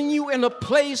will bring you in a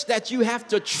place that you have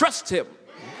to trust him.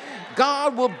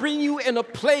 God will bring you in a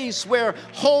place where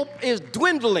hope is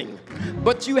dwindling,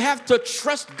 but you have to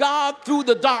trust God through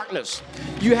the darkness.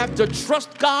 You have to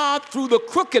trust God through the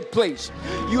crooked place.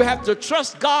 You have to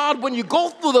trust God when you go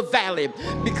through the valley,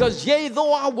 because yea,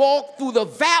 though I walk through the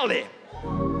valley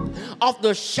of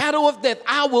the shadow of death,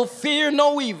 I will fear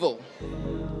no evil.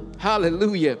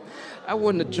 Hallelujah. I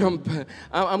want to jump.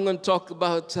 I'm going to talk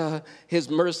about his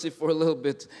mercy for a little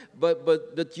bit,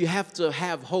 but you have to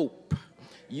have hope.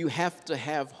 You have to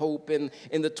have hope. And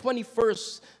in the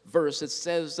 21st verse, it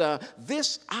says,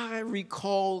 this I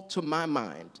recall to my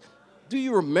mind. Do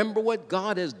you remember what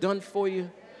God has done for you?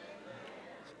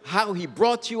 How he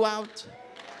brought you out?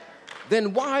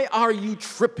 Then why are you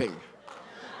tripping?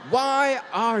 Why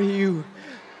are you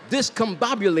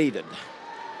discombobulated?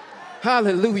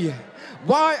 Hallelujah.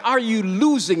 Why are you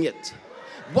losing it?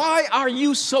 Why are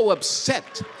you so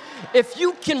upset? If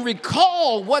you can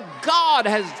recall what God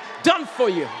has done for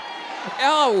you,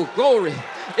 oh, glory.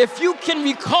 If you can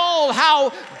recall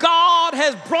how God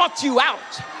has brought you out,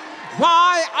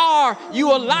 why are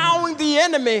you allowing the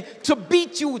enemy to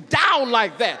beat you down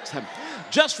like that?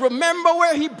 Just remember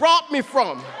where he brought me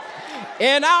from.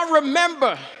 And I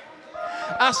remember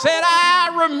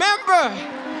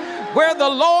where the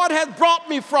Lord has brought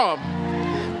me from.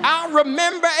 I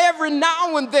remember every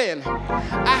now and then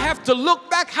I have to look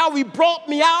back how he brought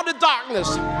me out of darkness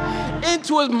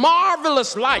into his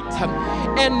marvelous light.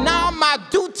 And now my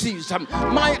duties,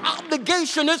 my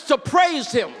obligation is to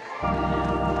praise him.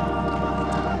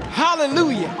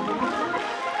 Hallelujah.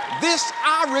 This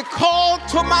I recall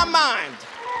to my mind.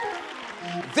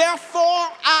 Therefore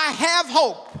I have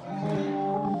hope.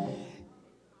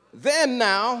 Then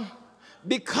now,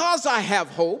 because I have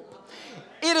hope,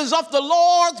 it is of the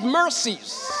Lord's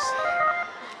mercies.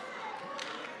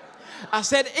 I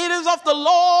said, it is of the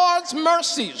Lord's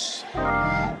mercies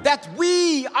that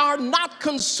we are not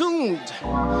consumed.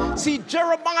 See,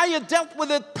 Jeremiah dealt with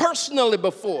it personally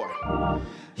before.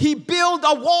 He built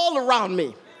a wall around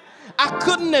me. I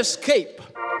couldn't escape.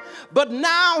 But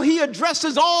now he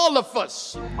addresses all of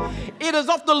us. It is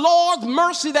of the Lord's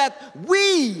mercy that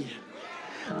we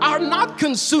are not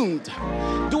consumed.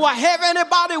 Do I have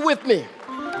anybody with me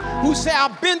who say,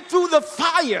 I've been through the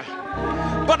fire,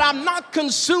 but I'm not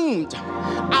consumed?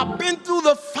 I've been through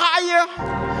the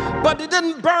fire, but it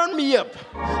didn't burn me up.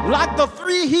 Like the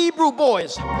 3 Hebrew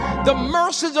boys, the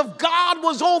mercies of God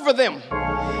was over them.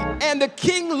 And the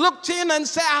king looked in and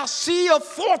said, I see a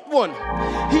 4th one.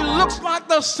 He looks like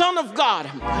the Son of God.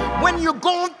 When you're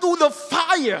going through the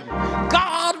fire,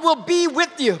 God will be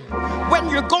with you. When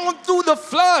you're going through the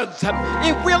floods,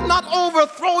 it will not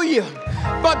overthrow you,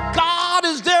 but God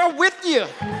is there with you.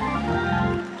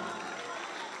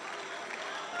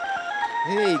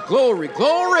 Hey, glory,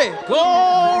 glory,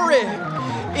 glory.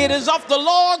 It is of the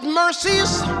Lord's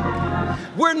mercies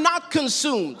we're not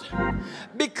consumed,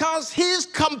 because his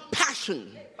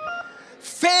compassion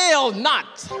fail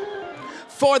not,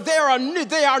 for they are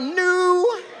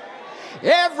new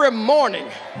every morning.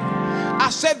 I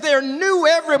said they're new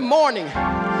every morning.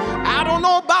 I don't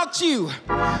know about you,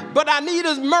 but I need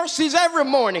his mercies every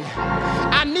morning.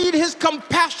 I need his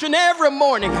compassion every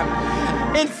morning.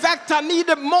 In fact, I need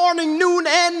it morning, noon,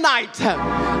 and night.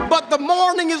 But the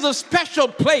morning is a special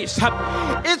place.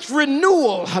 It's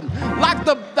renewal, like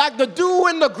the dew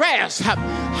in the grass.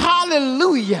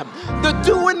 Hallelujah. The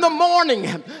dew in the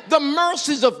morning, the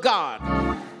mercies of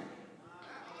God.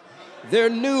 They're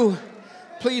new.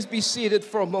 Please be seated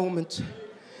for a moment.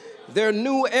 They're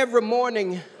new every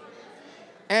morning,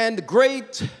 and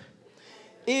great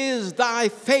is thy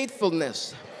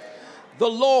faithfulness. The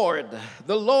Lord,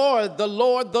 the Lord, the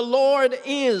Lord, the Lord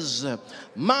is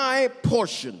my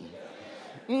portion.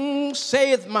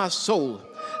 Saith my soul,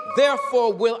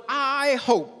 therefore will I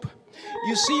hope.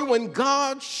 You see, when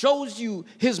God shows you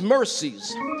his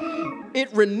mercies,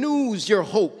 it renews your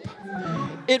hope.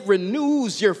 It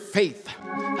renews your faith.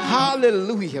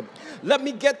 Hallelujah. Let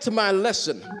me get to my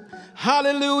lesson.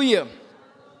 Hallelujah.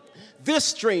 This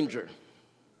stranger.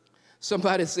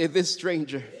 Somebody say this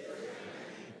stranger.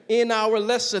 In our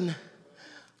lesson,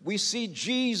 we see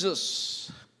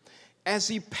Jesus as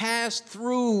he passed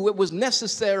through. It was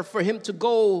necessary for him to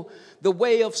go the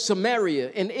way of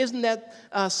Samaria. And isn't that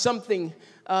something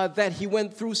that he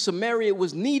went through Samaria? It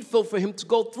was needful for him to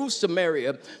go through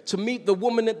Samaria to meet the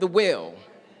woman at the well.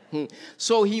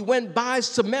 So he went by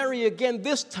Samaria again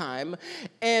this time,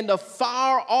 and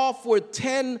afar off were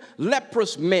 10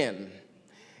 leprous men.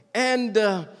 And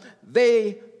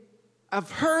they have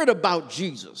heard about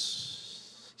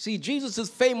Jesus. See, Jesus'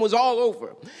 fame was all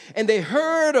over. And they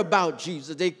heard about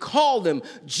Jesus. They called him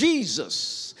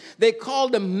Jesus. They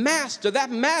called him master. That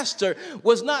master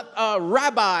was not a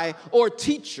rabbi or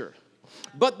teacher,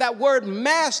 but that word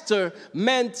master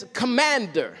meant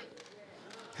commander.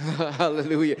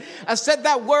 Hallelujah. I said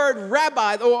that word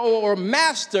rabbi or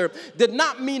master did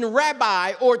not mean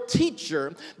rabbi or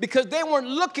teacher, because they weren't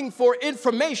looking for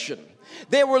information.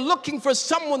 They were looking for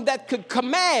someone that could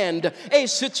command a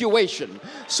situation.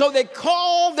 So they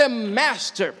called them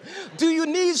master. Do you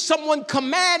need someone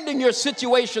commanding your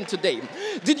situation today?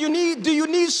 Do you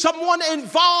need someone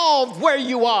involved where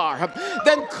you are?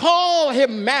 Then call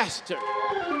him master.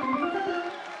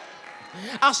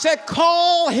 I said,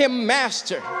 call him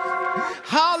master.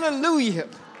 Hallelujah.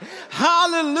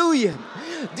 Hallelujah.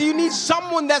 Do you need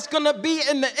someone that's going to be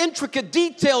in the intricate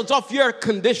details of your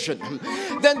condition?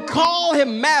 Then call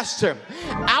him master.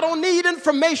 I don't need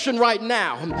information right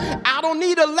now. I don't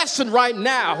need a lesson right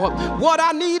now. What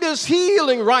I need is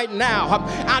healing right now.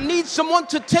 I need someone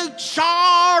to take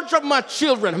charge of my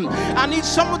children. I need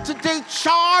someone to take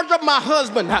charge of my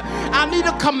husband. I need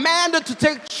a commander to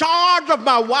take charge of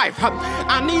my wife.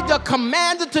 I need a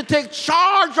commander to take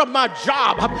charge of my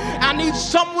job. I need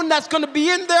someone that's going to be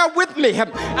in there with me.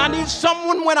 I need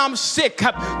someone when I'm sick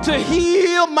to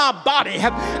heal my body.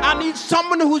 I need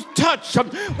someone who's touched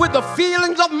with the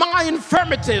feelings of my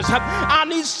infirmities. I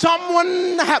need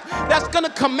someone that's going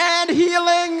to command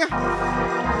healing.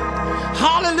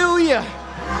 Hallelujah.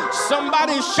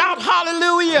 Somebody shout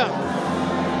hallelujah.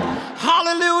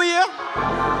 Hallelujah.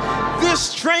 This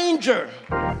stranger.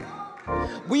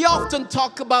 We often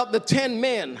talk about the 10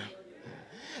 men.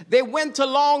 They went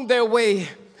along their way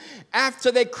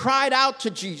after they cried out to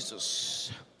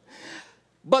Jesus.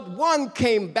 But one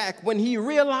came back when he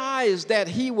realized that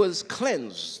he was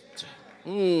cleansed.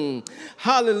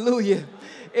 Hallelujah.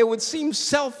 It would seem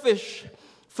selfish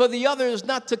for the others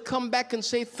not to come back and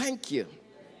say thank you.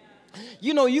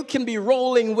 You know, you can be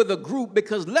rolling with a group,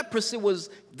 because leprosy was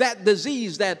that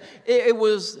disease that it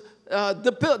was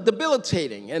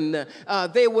debilitating, and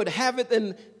they would have it,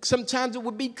 and sometimes it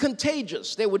would be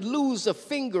contagious. They would lose a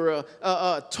finger,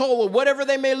 a toe, or whatever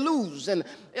they may lose. And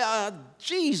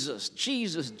Jesus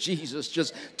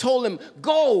just told him,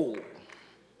 go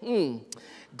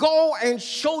and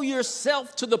show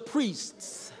yourself to the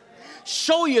priests.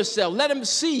 Show yourself. Let them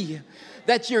see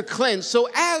that you're cleansed. So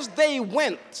as they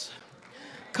went,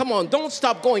 come on, don't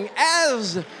stop going.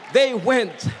 As they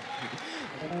went,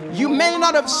 you may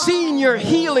not have seen your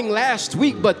healing last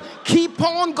week, but keep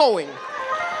on going.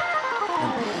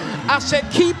 I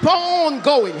said, keep on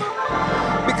going,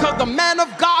 because the man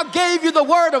of God gave you the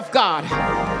word of God.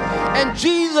 And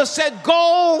Jesus said,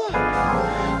 go.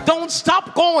 Don't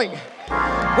stop going.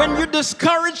 When you're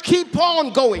discouraged, keep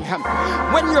on going.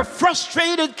 When you're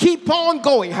frustrated, keep on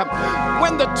going.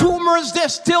 When the tumor is there,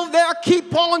 still there,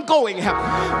 keep on going.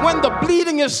 When the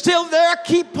bleeding is still there,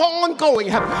 keep on going.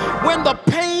 When the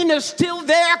pain is still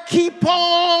there, keep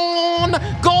on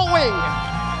going.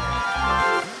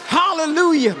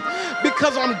 Hallelujah.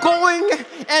 Because I'm going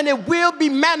and it will be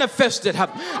manifested.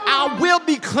 I will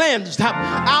be cleansed.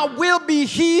 I will be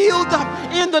healed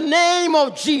in the name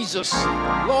of Jesus.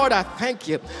 Lord, I thank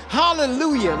you.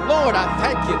 Hallelujah. Lord, I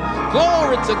thank you.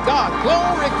 Glory to God.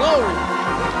 Glory, glory.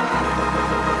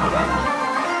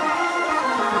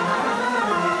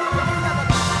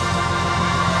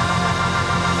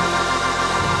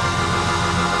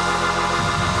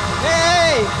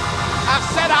 I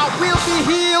said I will be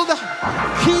healed.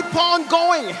 Keep on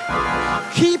going.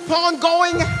 Keep on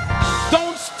going.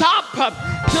 Don't stop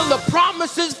till the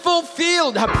promise is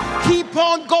fulfilled. Keep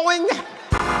on going.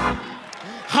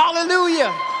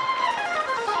 Hallelujah.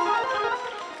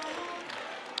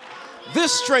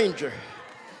 This stranger,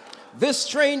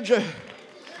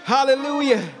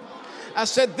 hallelujah. I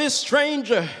said this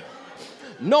stranger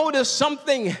noticed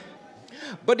something,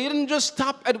 but he didn't just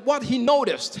stop at what he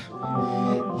noticed.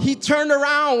 He turned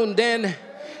around and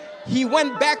he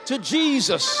went back to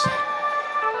Jesus.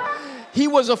 He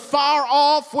was afar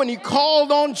off when he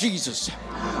called on Jesus.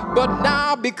 But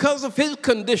now, because of his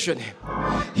condition,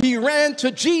 he ran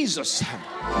to Jesus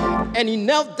and he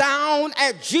knelt down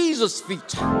at Jesus'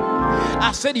 feet.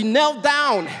 I said he knelt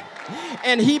down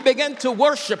and he began to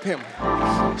worship him.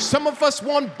 Some of us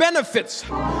want benefits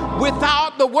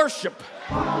without the worship.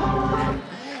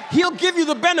 He'll give you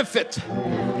the benefit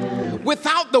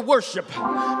without the worship,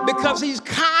 because he's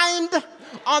kind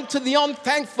unto the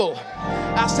unthankful.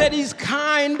 I said he's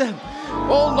kind.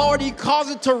 Oh Lord, he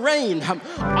caused it to rain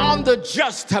on the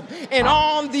just and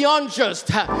on the unjust.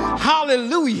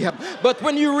 Hallelujah. But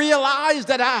when you realize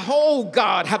that, oh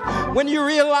God, when you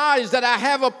realize that I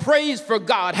have a praise for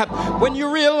God, when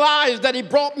you realize that he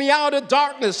brought me out of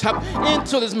darkness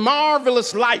into this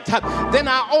marvelous light, then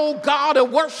I owe God a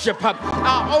worship.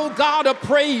 I owe God a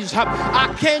praise.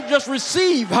 I can't just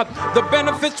receive the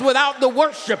benefits without the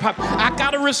worship. I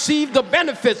got to receive the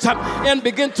benefits and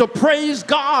begin to praise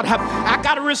God. I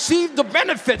got to receive the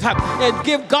benefits and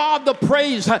give God the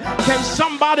praise. Can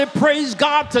somebody praise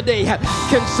God today?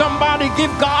 Can somebody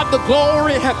give God the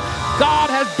glory? God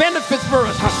has benefits for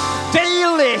us.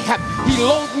 Daily, he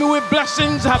loads me with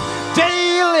blessings.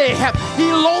 Daily,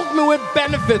 he loads me with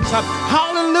benefits.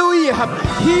 Hallelujah.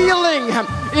 Healing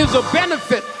is a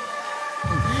benefit,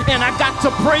 and I got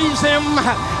to praise him.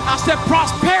 I said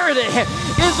prosperity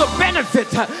is a benefit,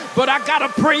 but I got to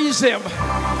praise him.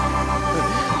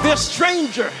 This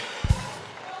stranger,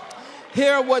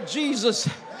 hear what Jesus,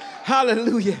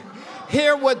 hallelujah,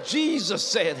 hear what Jesus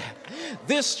said.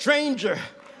 This stranger,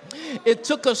 it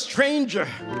took a stranger,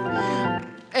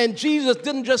 and Jesus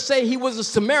didn't just say he was a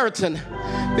Samaritan,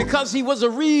 because he was a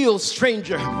real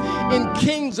stranger. In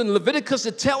Kings and Leviticus,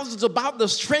 it tells us about the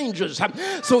strangers.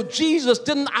 So Jesus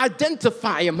didn't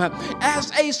identify him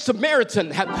as a Samaritan.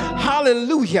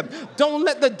 Hallelujah. Don't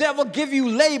let the devil give you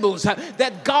labels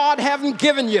that God haven't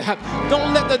given you.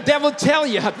 Don't let the devil tell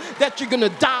you that you're going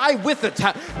to die with it.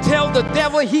 Tell the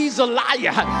devil he's a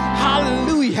liar.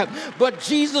 Hallelujah. But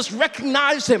Jesus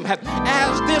recognized him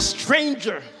as this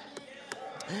stranger.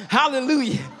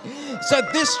 Hallelujah. So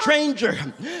this stranger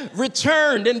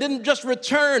returned, and didn't just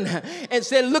return and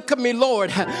say, look at me,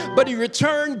 Lord, but he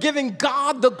returned giving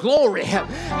God the glory.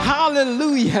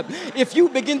 Hallelujah. If you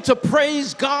begin to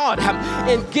praise God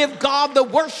and give God the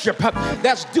worship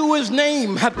that's due his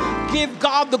name, give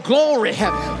God the glory,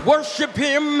 worship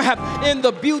him in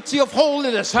the beauty of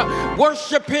holiness,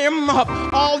 worship him,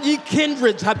 all ye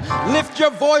kindreds, lift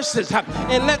your voices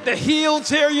and let the hills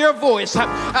hear your voice.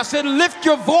 I said lift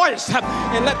your voice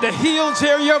and let the hills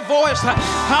hear your voice.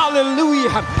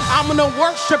 Hallelujah. I'm going to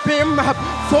worship him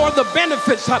for the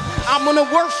benefits. I'm going to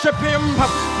worship him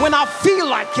when I feel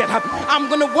like it. I'm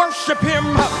going to worship him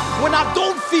when I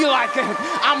don't feel like it.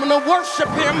 I'm going to worship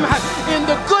him in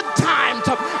the good times.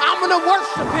 I'm going to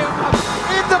worship him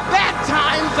in the bad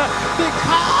times,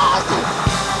 because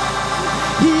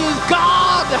he is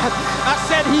God. I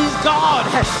said he's God.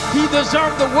 He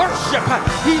deserved the worship.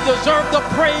 He deserved the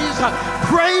praise.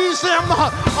 Praise him,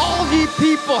 all ye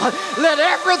people. Let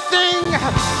everything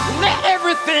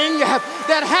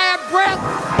that have breath,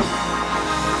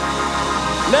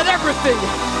 let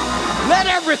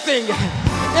everything.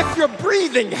 If you're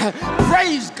breathing,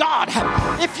 praise God.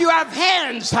 If you have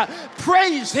hands,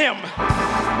 praise him.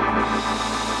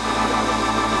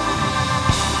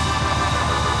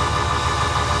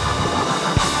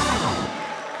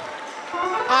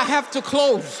 I have to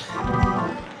close.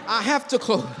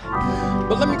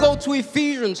 But let me go to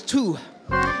Ephesians 2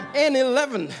 and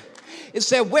 11. It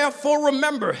said, wherefore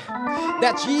remember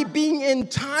that ye being in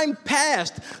time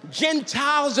past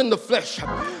Gentiles in the flesh,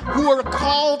 who are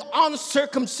called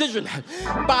uncircumcision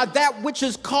by that which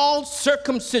is called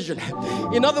circumcision.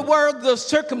 In other words, the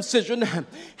circumcision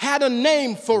had a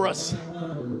name for us.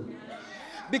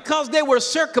 Because they were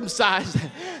circumcised,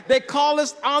 they call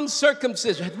us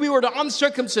uncircumcision. We were the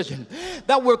uncircumcision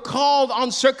that were called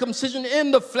uncircumcision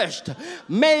in the flesh,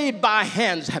 made by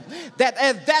hands, that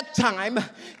at that time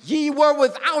ye were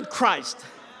without Christ.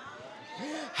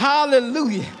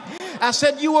 Hallelujah. I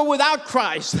said you were without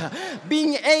Christ,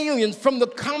 being aliens from the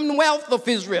commonwealth of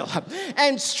Israel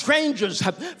and strangers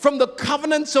from the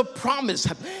covenants of promise,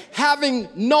 having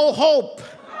no hope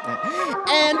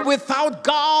and without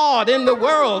God in the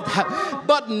world.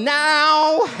 But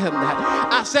now,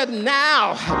 I said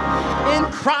now,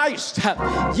 in Christ,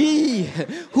 ye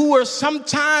who were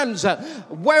sometimes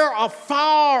were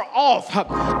afar off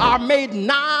are made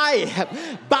nigh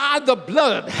by the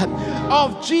blood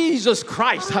of Jesus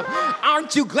Christ.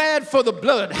 Aren't you glad for the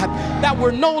blood that we're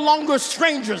no longer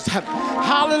strangers?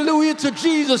 Hallelujah to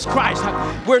Jesus Christ.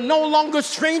 We're no longer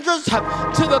strangers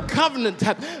to the covenant,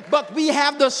 but we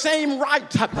have the same right.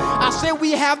 I say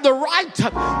we have the right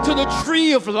to the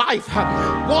tree of life.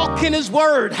 Walk in his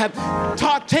word.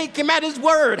 Take him at his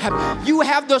word. You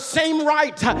have the same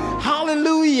right.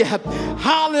 Hallelujah.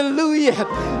 Hallelujah.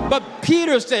 But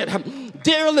Peter said,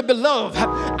 Dearly beloved,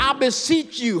 I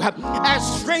beseech you,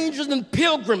 as strangers and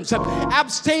pilgrims,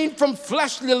 abstain from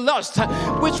fleshly lust,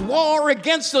 which war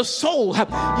against the soul.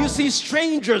 You see,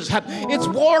 strangers, it's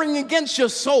warring against your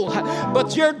soul,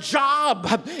 but your job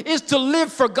is to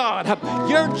live for God.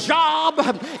 Your job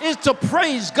is to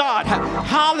praise God.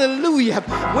 Hallelujah.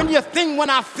 When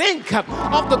I think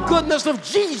of the goodness of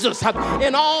Jesus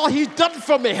and all He's done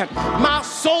for me, my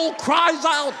soul cries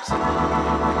out,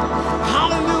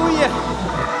 hallelujah.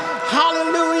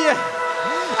 Hallelujah.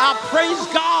 I praise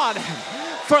God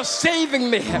for saving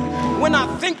me. When I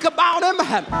think about Him,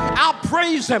 I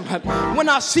praise Him. When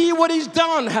I see what He's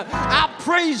done, I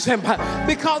praise Him,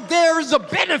 because there is a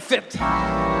benefit.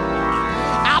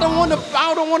 I don't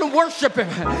want to worship Him.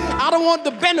 I don't want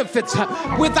the benefits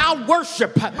without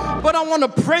worship, but I want to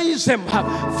praise Him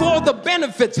for the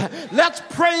benefits. Let's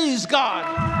praise God.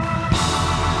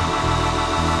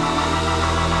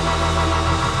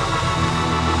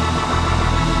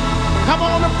 Come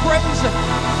on and praise Him.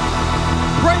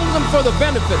 Praise Him for the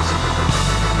benefits.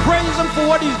 Praise Him for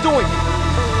what He's doing.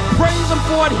 Praise Him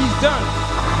for what He's done.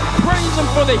 Praise Him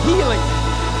for the healing.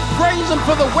 Praise Him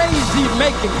for the ways He's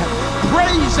making.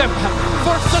 Praise Him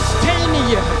for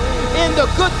sustaining you in the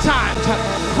good times.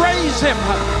 Praise Him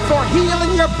for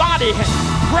healing your body.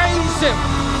 Praise Him.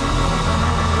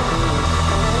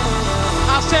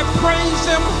 I said praise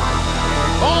Him.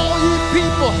 All ye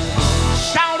people,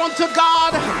 shout unto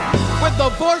God with the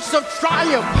voice of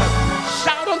triumph.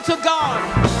 Shout unto God.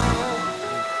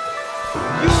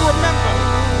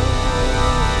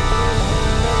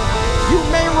 You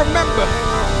may remember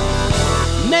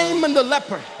Naaman the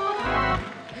leper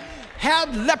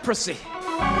had leprosy,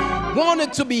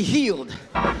 wanted to be healed,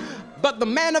 but the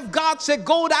man of God said,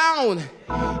 go down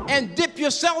and dip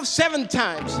yourself 7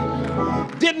 times.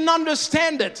 Didn't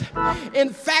understand it. In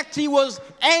fact, he was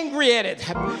angry at it.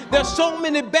 There's so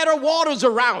many better waters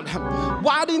around.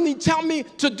 Why didn't He tell me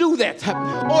to do that?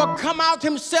 Or come out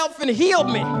Himself and heal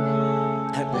me?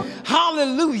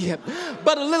 Hallelujah.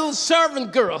 But a little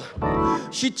servant girl,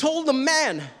 she told the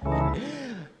man,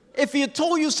 if He had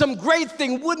told you some great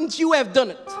thing, wouldn't you have done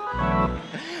it?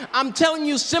 I'm telling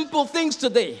you simple things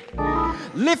today.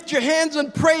 Lift your hands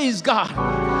and praise God,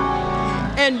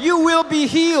 and you will be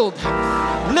healed.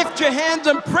 Lift your hands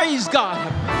and praise God,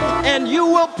 and you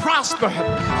will prosper.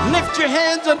 Lift your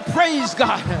hands and praise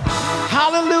God.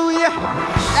 Hallelujah.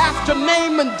 After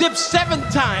Naaman dipped 7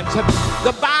 times,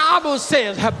 the Bible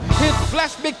says his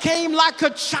flesh became like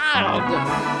a child.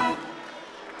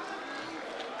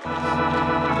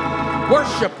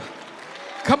 Worship.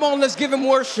 Come on, let's give Him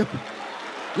worship.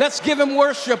 Let's give Him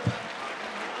worship.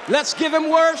 Let's give Him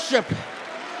worship.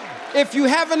 If you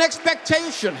have an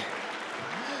expectation,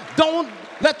 don't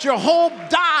let your hope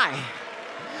die,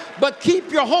 but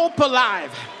keep your hope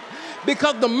alive,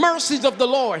 because the mercies of the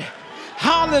Lord,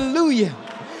 hallelujah,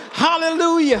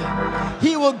 hallelujah,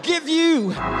 He will give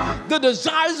you the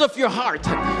desires of your heart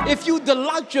if you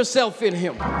delight yourself in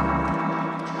Him.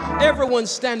 Everyone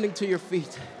standing to your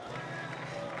feet.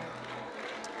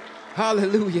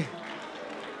 Hallelujah.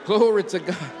 Glory to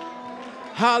God.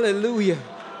 Hallelujah.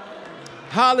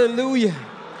 Hallelujah.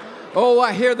 Oh,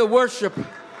 I hear the worship.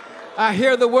 I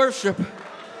hear the worship.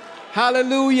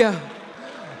 Hallelujah.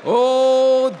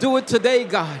 Oh, do it today,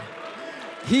 God.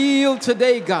 Heal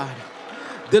today, God.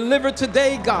 Deliver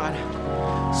today, God.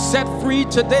 Set free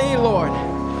today, Lord.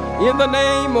 In the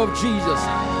name of Jesus.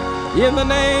 In the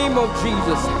name of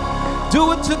Jesus.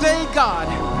 Do it today, God.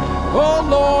 Oh,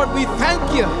 Lord, we thank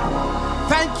you.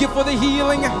 Thank you for the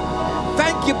healing.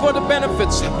 Thank you for the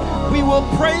benefits. We will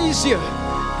praise you.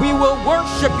 We will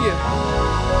worship you.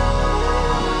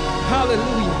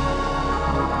 Hallelujah.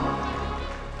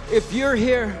 If you're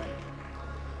here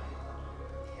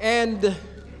and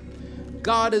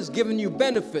God has given you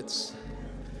benefits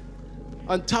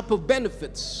on top of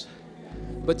benefits,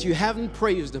 but you haven't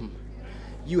praised Him,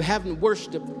 you haven't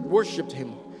worshiped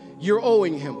Him, you're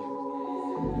owing Him.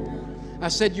 I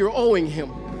said you're owing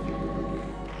Him.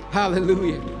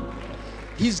 Hallelujah.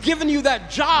 He's given you that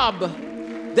job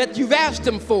that you've asked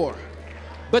Him for,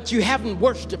 but you haven't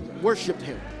worshiped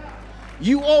Him.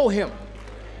 You owe Him.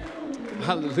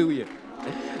 Hallelujah.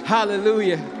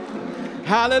 Hallelujah.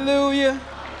 Hallelujah.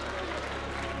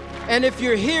 And if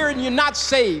you're here and you're not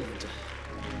saved,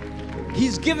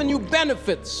 He's given you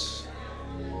benefits.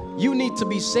 You need to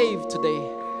be saved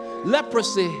today.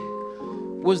 Leprosy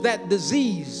was that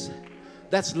disease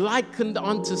that's likened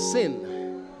unto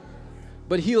sin,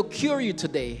 but He'll cure you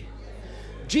today.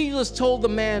 Jesus told the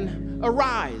man,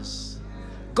 arise,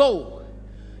 go,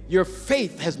 your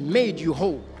faith has made you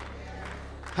whole.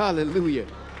 Hallelujah.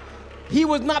 He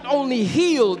was not only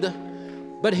healed,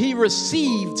 but he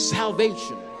received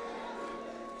salvation.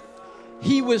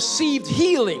 He received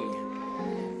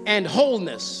healing and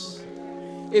wholeness.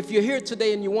 If you're here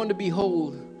today and you want to be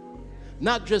whole,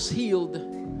 not just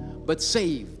healed, but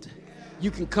saved,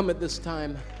 you can come at this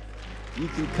time. You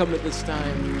can come at this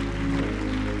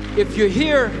time. If you're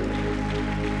here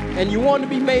and you want to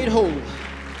be made whole,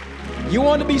 you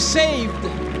want to be saved,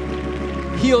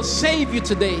 he'll save you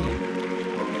today.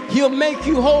 He'll make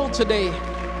you whole today.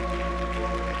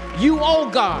 You owe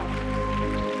God.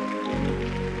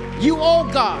 You owe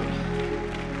God.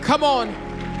 Come on.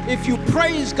 If you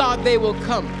praise God, they will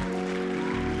come.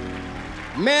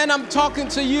 Man, I'm talking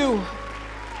to you.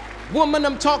 Woman,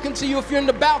 I'm talking to you. If you're in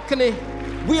the balcony,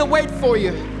 we'll wait for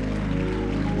you.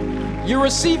 You're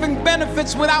receiving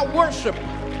benefits without worship.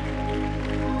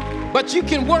 But you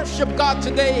can worship God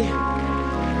today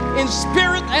in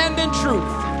spirit and in truth.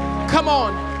 Come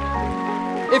on.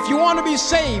 If you want to be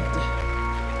saved,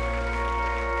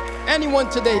 anyone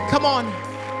today, come on.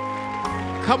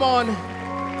 Come on.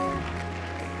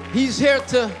 He's here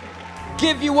to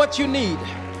give you what you need.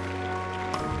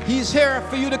 He's here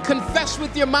for you to confess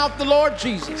with your mouth the Lord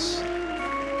Jesus.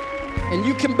 And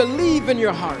you can believe in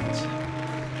your heart.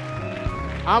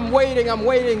 I'm waiting, I'm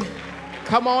waiting.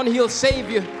 Come on, he'll save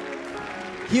you.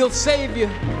 He'll save you.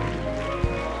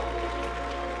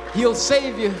 He'll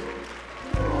save you.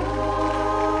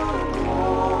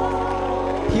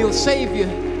 He'll save you.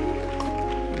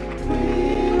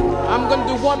 I'm going to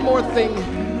do one more thing.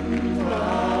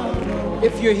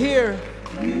 If you're here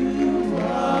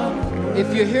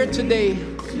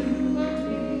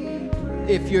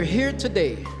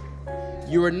today,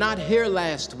 you were not here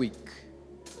last week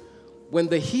when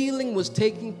the healing was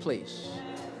taking place.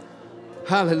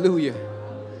 Hallelujah.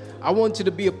 I want you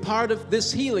to be a part of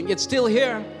this healing. It's still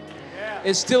here.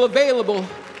 It's still available.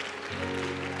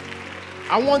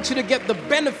 I want you to get the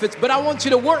benefits, but I want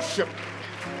you to worship.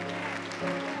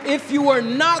 If you were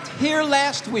not here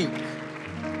last week,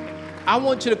 I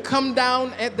want you to come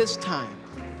down at this time.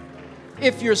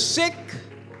 If you're sick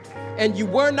and you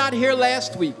were not here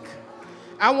last week,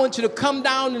 I want you to come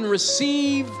down and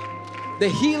receive the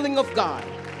healing of God.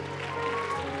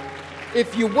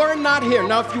 If you were not here,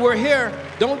 now if you were here,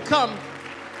 don't come.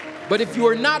 But if you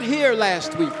were not here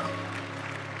last week,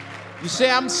 you say,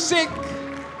 I'm sick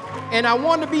and I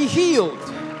want to be healed.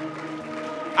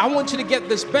 I want you to get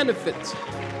this benefit.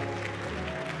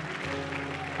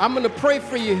 I'm going to pray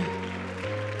for you.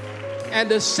 And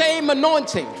the same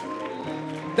anointing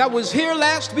that was here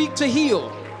last week to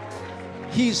heal,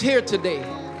 he's here today.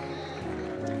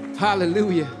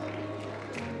 Hallelujah.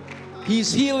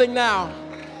 He's healing now.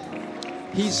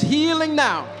 He's healing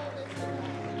now.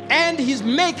 And he's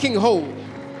making whole.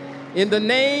 In the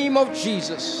name of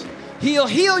Jesus. He'll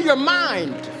heal your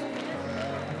mind.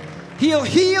 He'll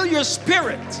heal your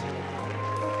spirit.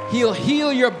 He'll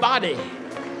heal your body.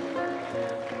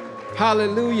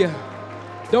 Hallelujah.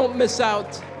 Don't miss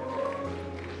out.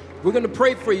 We're going to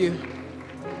pray for you.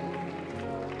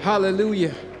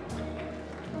 Hallelujah.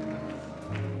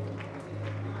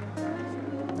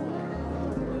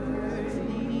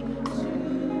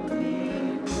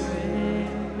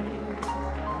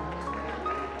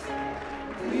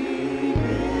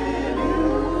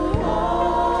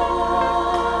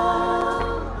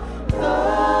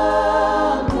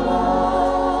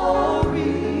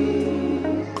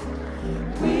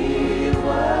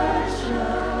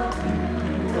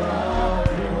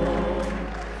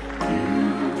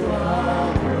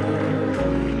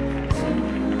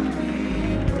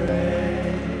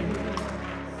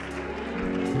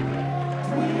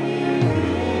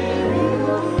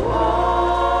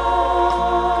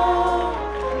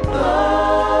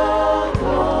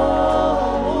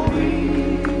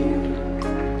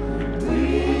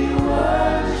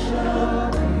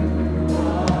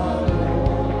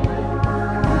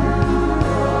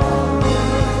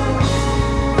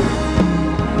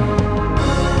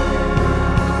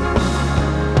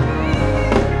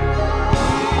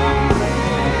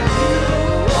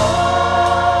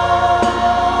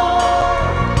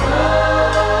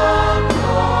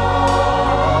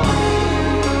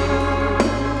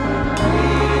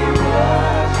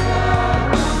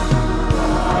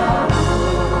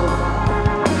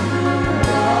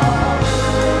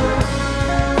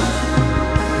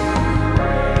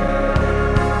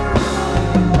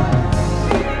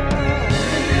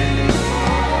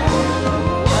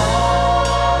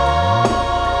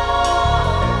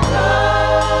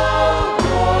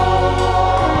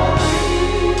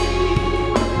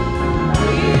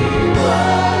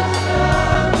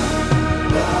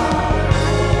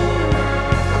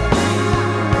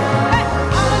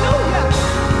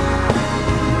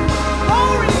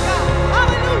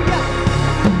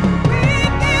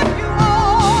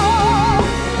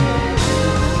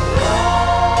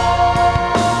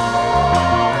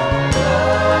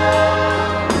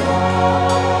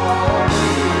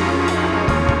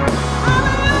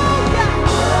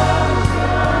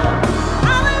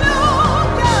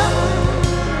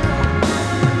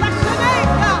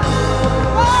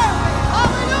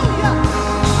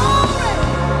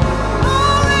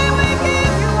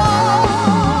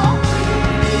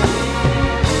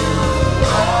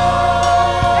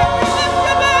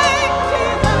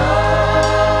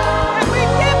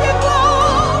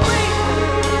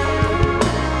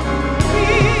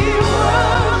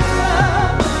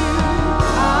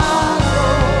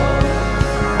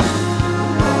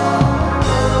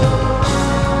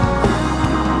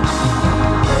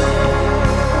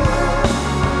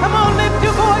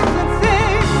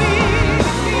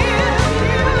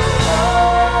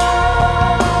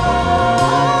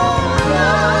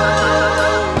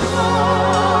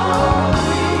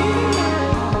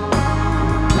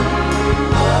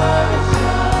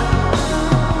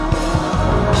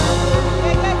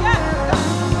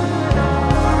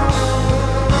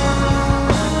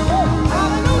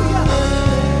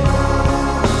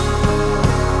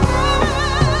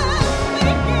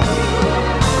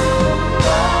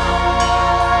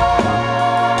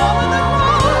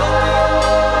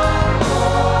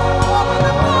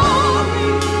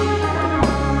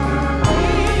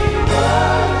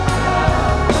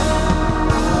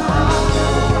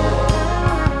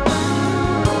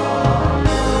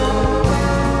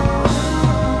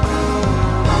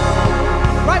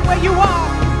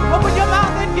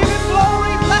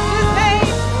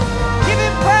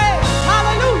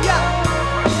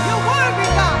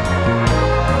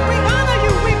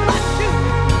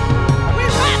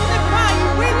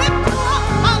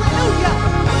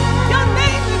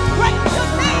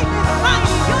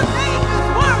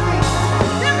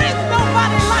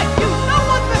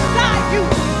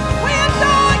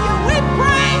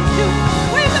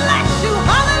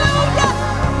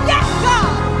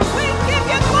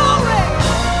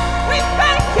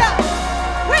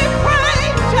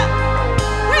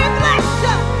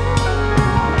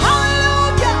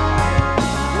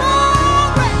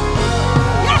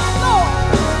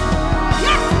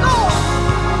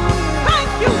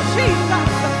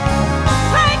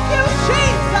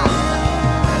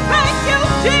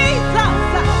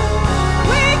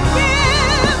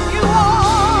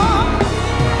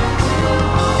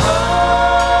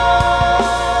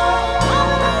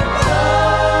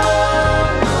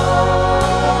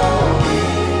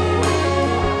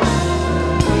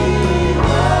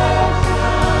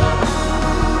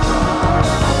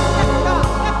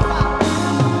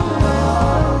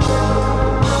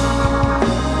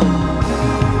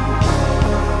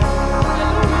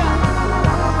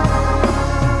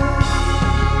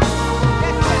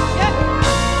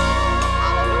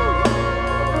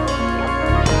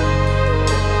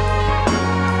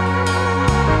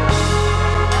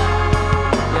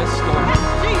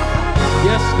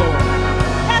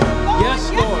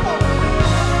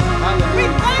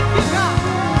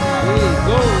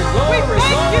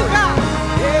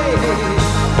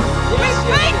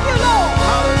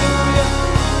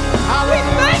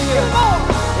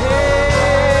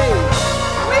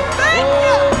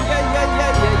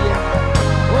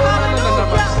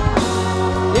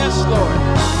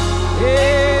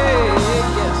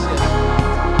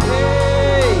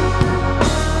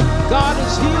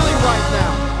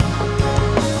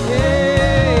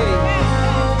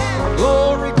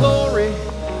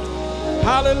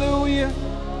 Hallelujah.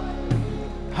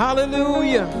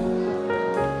 Hallelujah.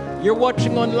 You're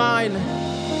watching online.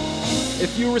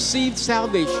 If you received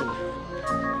salvation,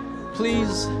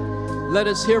 please let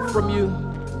us hear from you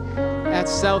at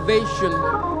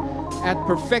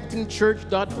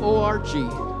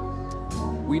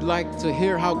salvation@perfectingchurch.org. We'd like to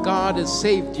hear how God has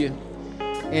saved you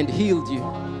and healed you.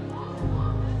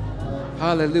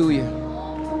 Hallelujah.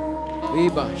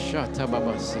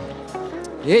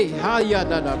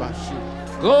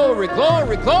 Glory,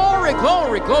 glory, glory,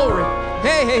 glory, glory.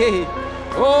 Hey, hey, hey.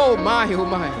 Oh my, oh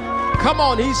my. Come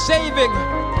on, he's saving.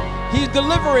 He's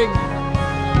delivering.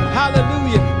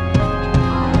 Hallelujah.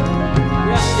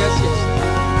 Yes, yes, yes.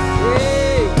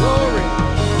 Hey, glory.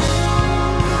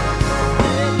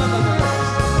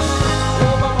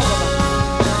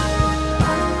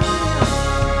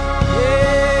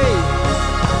 Hey.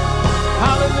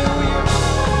 Hallelujah.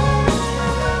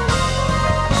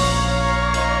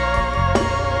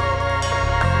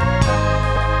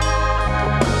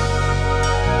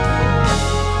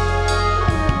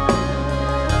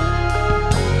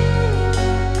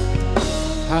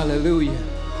 Hallelujah.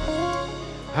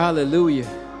 Hallelujah.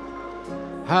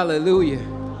 Hallelujah.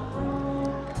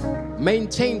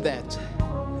 Maintain that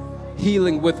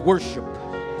healing with worship.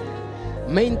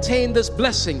 Maintain this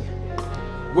blessing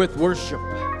with worship.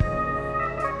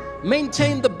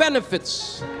 Maintain the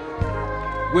benefits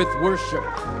with worship.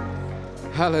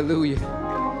 Hallelujah.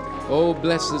 Oh,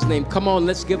 bless his name. Come on,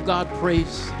 let's give God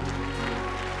praise.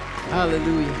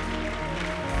 Hallelujah.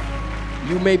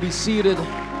 You may be seated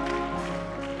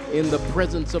in the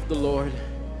presence of the Lord.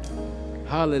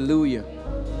 Hallelujah.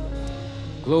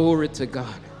 Glory to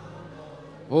God.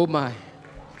 Oh my.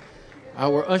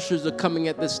 Our ushers are coming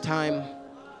at this time.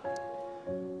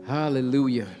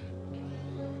 Hallelujah.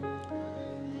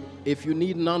 If you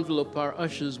need an envelope, our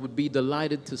ushers would be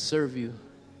delighted to serve you.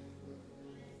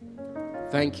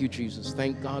 Thank you, Jesus.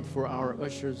 Thank God for our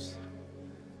ushers.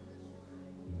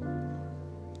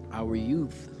 Our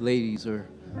youth ladies are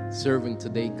serving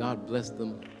today. God bless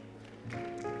them.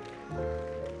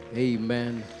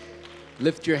 Amen.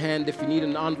 Lift your hand if you need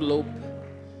an envelope.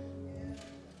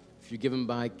 If you're given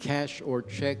by cash or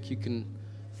check, you can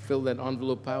fill that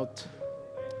envelope out.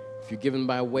 If you're given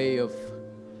by way of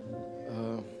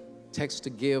text to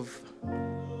give,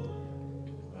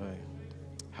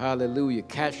 hallelujah,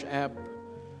 Cash App,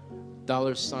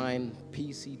 $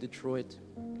 PC Detroit.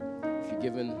 If you're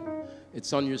given,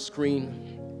 it's on your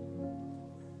screen.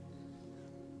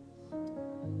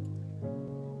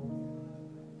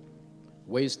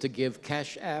 Ways to give: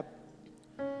 Cash App,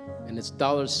 and it's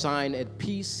 $ at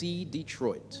PC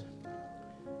Detroit.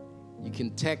 You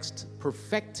can text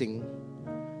perfecting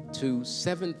to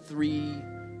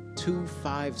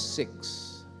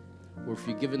 73256. Or if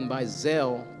you're given by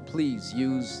Zelle, please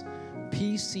use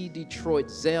PC Detroit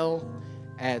Zelle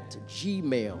at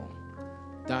gmail.com.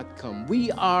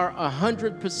 We are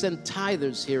 100%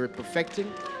 tithers here at Perfecting.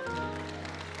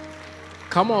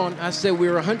 Come on, I said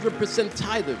we're 100%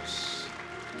 tithers.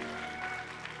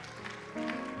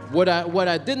 What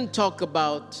I didn't talk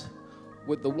about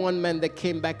with the one man that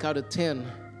came back out of 10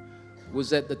 was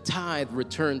that the tithe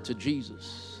returned to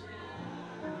Jesus.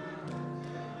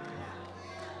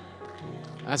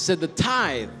 I said the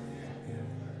tithe,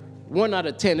 1 out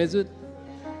of 10, is it?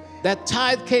 That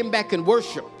tithe came back and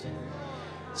worshiped.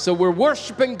 So we're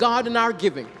worshiping God in our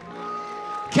giving.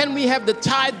 Can we have the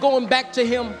tithe going back to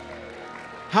him?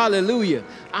 Hallelujah.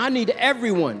 I need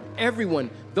everyone,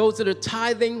 those that are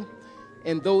tithing,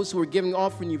 and those who are giving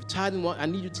offering, you've tithed, I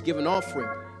need you to give an offering.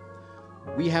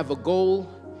 We have a goal,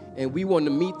 and we want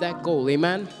to meet that goal.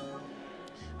 Amen?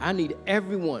 I need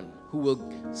everyone who will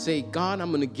say, God,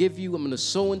 I'm going to give you, I'm going to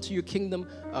sow into your kingdom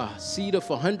a seed of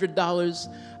 $100.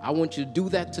 I want you to do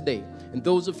that today. And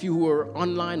those of you who are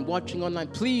online, watching online,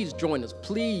 please join us.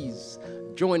 Please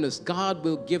join us. God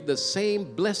will give the same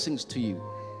blessings to you.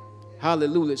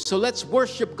 Hallelujah. So let's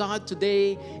worship God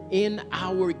today in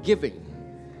our giving.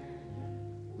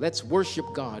 Let's worship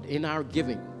God in our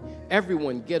giving.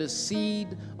 Everyone get a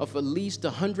seed of at least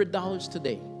 $100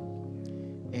 today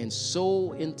and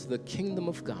sow into the kingdom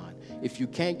of God. If you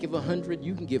can't give 100,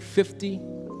 you can give 50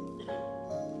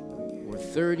 or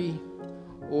 30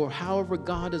 or however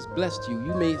God has blessed you.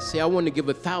 You may say, I want to give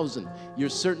 1,000. You're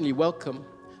certainly welcome,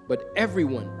 but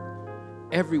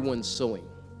everyone's sowing.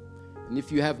 And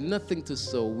if you have nothing to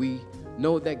sow, we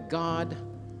know that God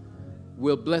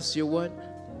will bless your what?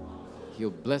 He'll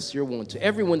bless your want. So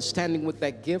everyone standing with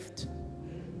that gift.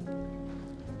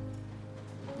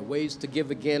 The ways to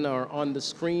give again are on the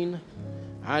screen.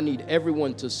 I need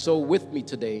everyone to sow with me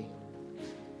today.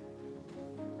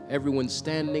 Everyone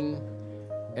standing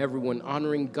Everyone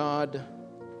honoring God.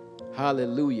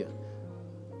 Hallelujah.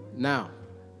 Now,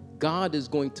 God is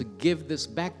going to give this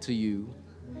back to you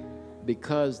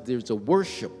because there's a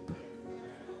worship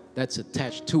that's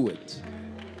attached to it.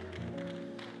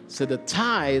 So the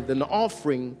tithe and the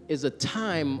offering is a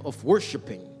time of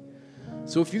worshiping.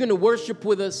 So if you're going to worship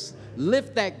with us,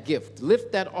 lift that gift,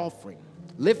 lift that offering,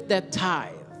 lift that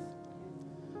tithe.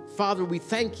 Father, we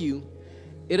thank you.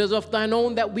 It is of thine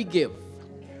own that we give.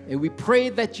 And we pray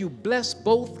that you bless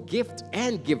both gift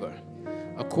and giver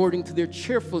according to their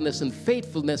cheerfulness and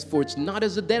faithfulness, for it's not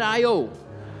as a debt I owe,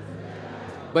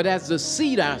 but as the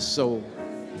seed I sow.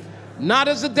 Not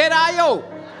as a debt I owe,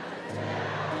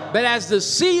 but as the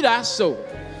seed I sow.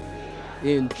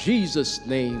 In Jesus'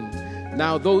 name.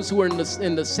 Now those who are in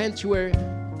the sanctuary,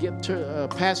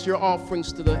 pass your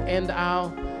offerings to the end aisle.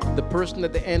 The person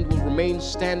at the end will remain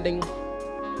standing.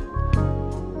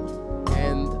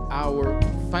 And our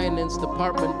finance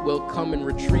department will come and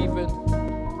retrieve it.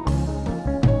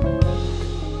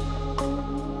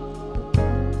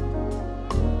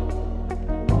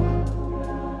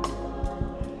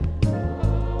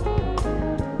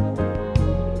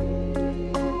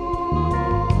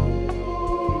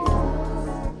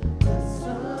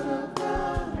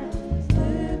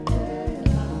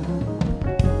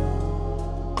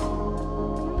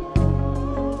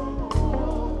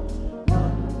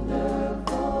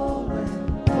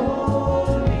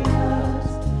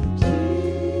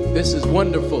 This is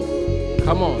wonderful.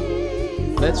 Come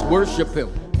on. Let's worship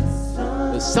him.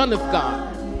 The Son of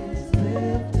God.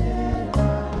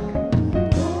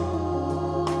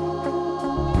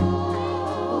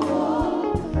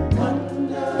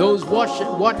 Those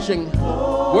watching,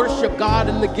 worship God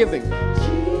in the giving.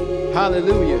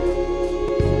 Hallelujah.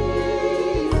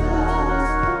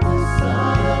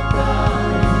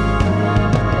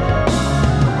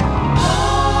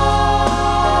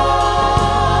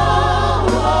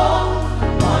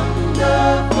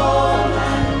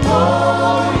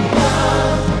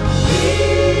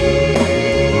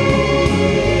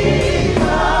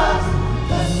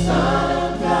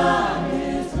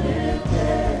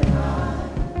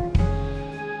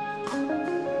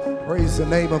 Praise the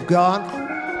name of God.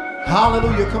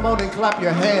 Hallelujah. Come on and clap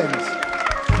your hands.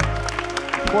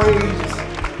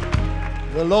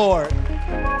 Praise the Lord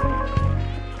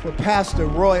for Pastor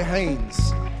Roy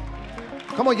Haynes.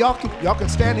 Come on, y'all can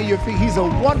stand on your feet. He's a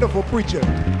wonderful preacher.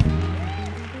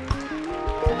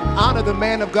 Honor the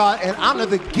man of God and honor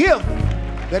the gift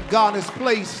that God has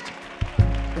placed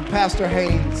in Pastor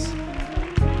Haynes.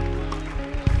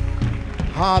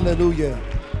 Hallelujah.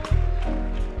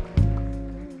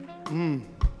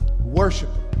 Worship,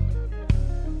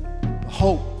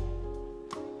 hope.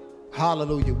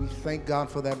 Hallelujah. We thank God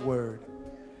for that word.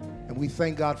 And we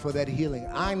thank God for that healing.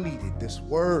 I needed this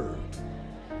word.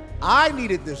 I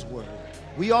needed this word.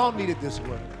 We all needed this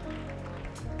word.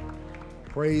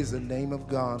 Praise the name of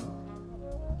God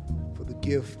for the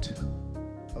gift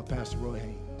of Pastor Roy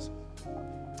Haynes.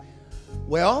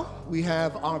 Well, we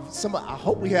have I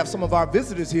hope we have some of our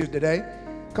visitors here today.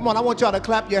 Come on, I want y'all to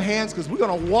clap your hands because we're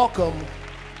going to welcome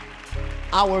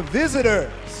our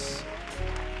visitors.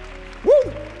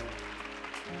 Woo!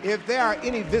 If there are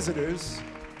any visitors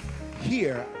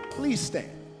here, please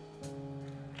stand.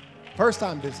 First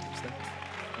time visitors.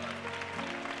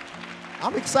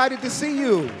 I'm excited to see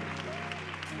you.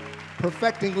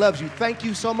 Perfecting loves you. Thank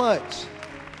you so much.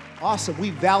 Awesome.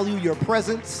 We value your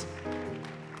presence.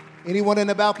 Anyone in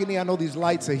the balcony? I know these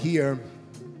lights are here.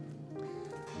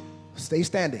 Stay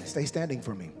standing. Stay standing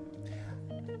for me.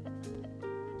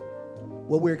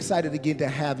 Well, we're excited again to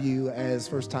have you as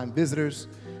first-time visitors.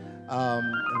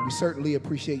 And we certainly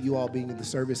appreciate you all being in the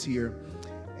service here.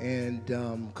 And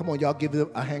come on, y'all, give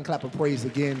a hand clap of praise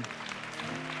again.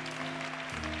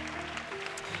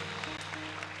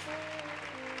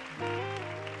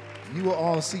 You will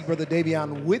all see Brother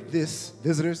Davion with this,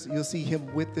 visitors. You'll see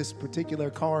him with this particular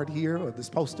card here, or this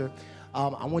poster.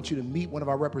 I want you to meet one of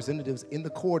our representatives in the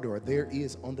corridor. There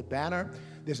is on the banner,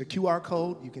 there's a QR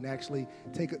code. You can actually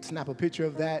snap a picture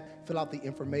of that, fill out the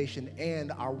information,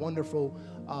 and our wonderful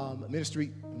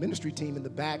ministry team in the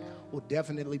back will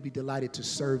definitely be delighted to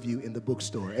serve you in the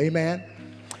bookstore. Amen.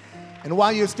 And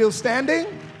while you're still standing,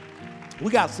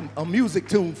 we got a music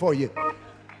tune for you.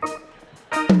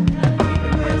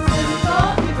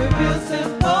 Real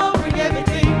simple, bring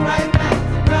everything right back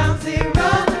to ground zero.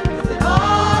 It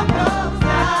all comes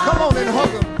down. Come on and hug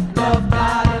them. Love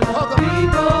God and love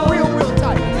people. Real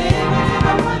tight. If you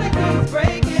don't want to keep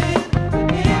breaking,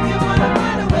 if you want to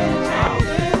find a way to change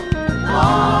it, it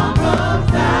all comes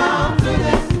down to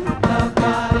this. Love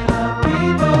God and love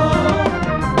people.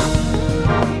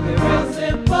 Keep it real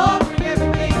simple.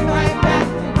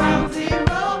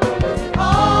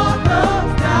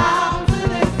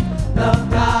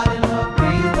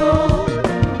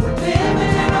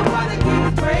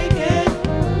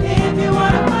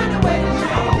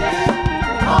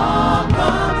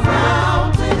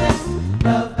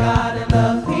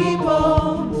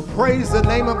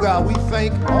 God, we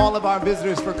thank all of our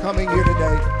visitors for coming here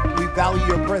today. We value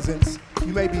your presence.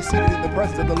 You may be seated in the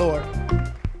presence of the Lord.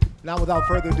 Now, without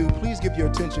further ado, please give your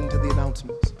attention to the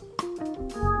announcements.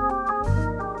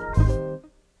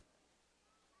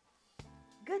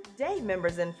 Good day,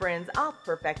 members and friends of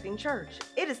Perfecting Church.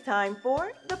 It is time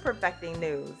for the Perfecting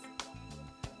News.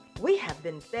 We have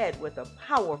been fed with a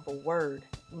powerful word.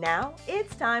 Now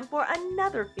it's time for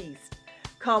another feast.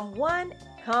 Come one,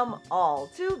 come all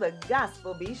to the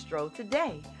Gospel Bistro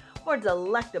today for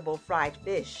delectable fried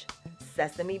fish,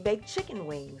 sesame baked chicken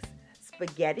wings,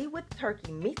 spaghetti with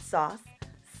turkey meat sauce,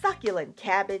 succulent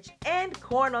cabbage, and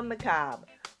corn on the cob.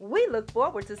 We look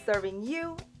forward to serving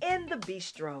you in the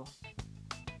bistro.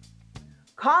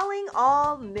 Calling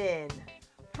all men.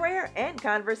 Prayer and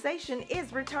conversation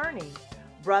is returning.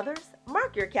 Brothers,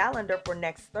 mark your calendar for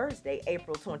next Thursday,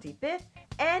 April 25th,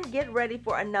 and get ready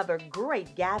for another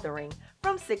great gathering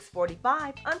from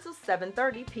 6:45 until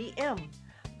 7:30 p.m.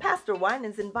 Pastor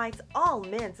Winans invites all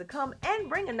men to come and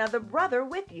bring another brother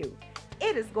with you.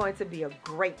 It is going to be a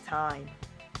great time.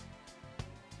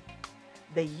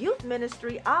 The Youth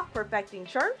Ministry of Perfecting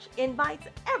Church invites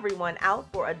everyone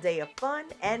out for a day of fun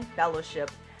and fellowship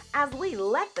as we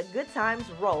let the good times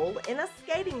roll in a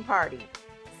skating party.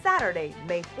 Saturday,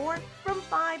 May 4th from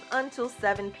 5 until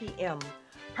 7 p.m.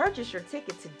 Purchase your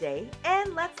ticket today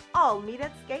and let's all meet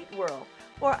at Skate World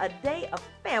for a day of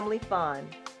family fun.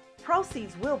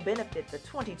 Proceeds will benefit the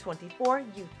 2024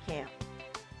 Youth Camp.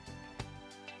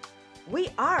 We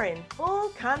are in full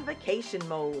convocation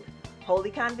mode.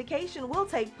 Holy Convocation will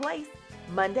take place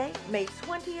Monday, May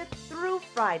 20th through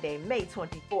Friday, May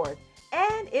 24th,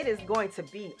 and it is going to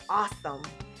be awesome.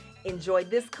 Enjoy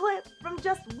this clip from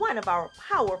just one of our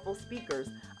powerful speakers,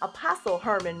 Apostle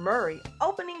Herman Murray,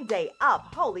 opening day of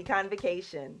Holy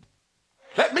Convocation.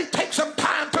 Let me take some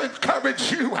time to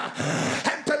encourage you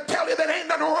and to tell you that ain't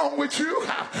nothing wrong with you.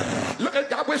 Look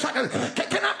at, I wish I could,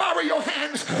 can I borrow your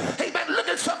hands? Amen. Look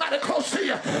at somebody close to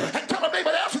you and tell them,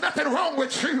 neighbor, there's nothing wrong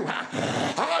with you.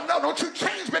 Oh, no, don't you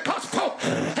change because folk,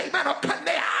 amen, are cutting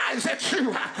their eyes at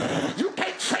you. You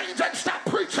can't change and stop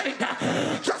preaching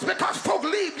just because folk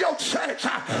leave your church.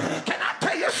 Can I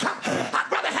tell you something?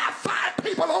 I'd rather have 5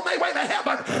 people on their way to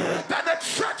heaven than a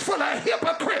church full of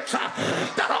hypocrites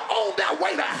that are on their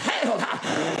way to hell.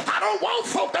 I don't want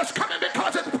folk that's coming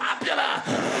because it's popular.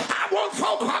 I want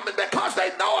folk coming because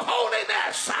they know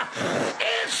holiness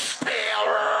is still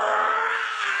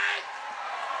right.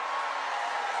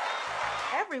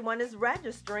 Everyone is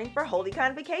registering for Holy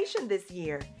Convocation this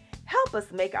year. Help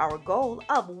us make our goal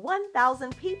of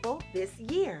 1,000 people this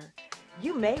year.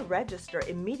 You may register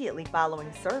immediately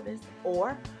following service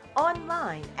or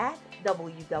online at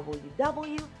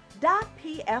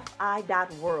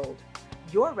www.pfi.world.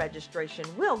 Your registration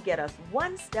will get us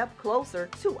one step closer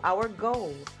to our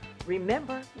goal.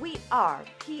 Remember, we are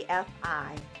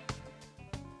PFI.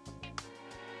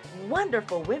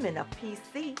 Wonderful women of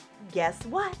PC, guess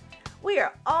what? We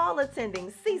are all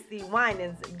attending CC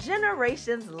Winans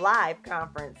Generations Live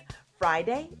Conference,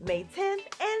 Friday, May 10th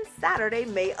and Saturday,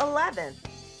 May 11th.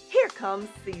 Here comes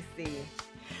CC.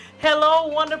 Hello,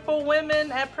 wonderful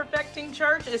women at Perfecting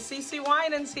Church. It's CC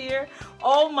Winans here.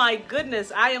 Oh my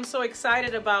goodness, I am so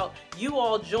excited about you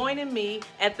all joining me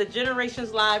at the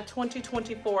Generations Live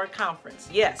 2024 conference.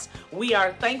 Yes, we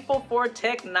are thankful for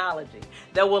technology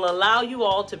that will allow you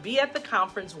all to be at the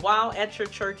conference while at your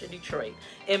church in Detroit.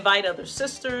 Invite other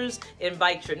sisters,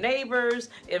 invite your neighbors,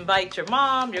 invite your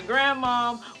mom, your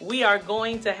grandmom. We are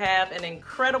going to have an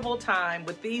incredible time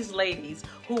with these ladies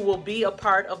who will be a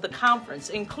part of the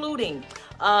conference, including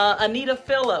Anita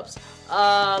Phillips,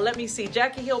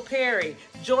 Jackie Hill Perry,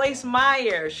 Joyce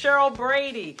Meyer, Cheryl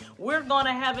Brady. We're going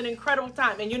to have an incredible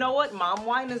time. And you know what? Mom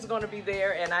Wine is going to be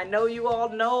there, and I know you all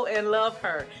know and love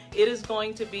her. It is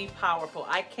going to be powerful.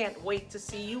 I can't wait to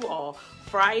see you all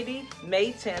Friday,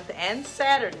 May 10th, and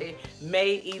Saturday,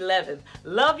 May 11th.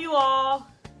 Love you all.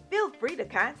 Feel free to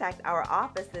contact our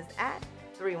offices at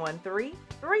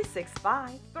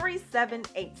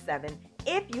 313-365-3787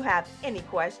 if you have any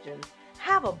questions.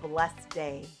 Have a blessed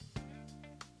day.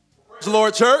 Praise the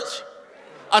Lord, church.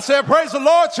 I said, praise the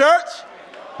Lord, church.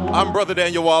 I'm Brother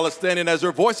Daniel Wallace, standing as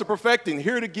your voice of perfecting,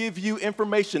 here to give you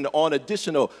information on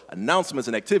additional announcements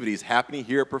and activities happening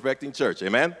here at Perfecting Church.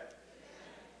 Amen?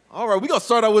 All right, we're going to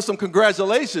start out with some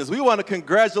congratulations. We want to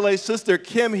congratulate Sister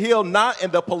Kim Hill Knott and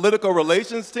the political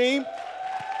relations team.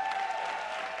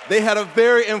 They had a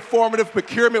very informative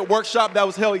procurement workshop that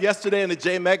was held yesterday in the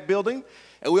JMAC building.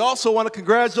 And we also want to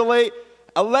congratulate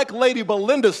elect Lady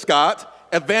Belinda Scott,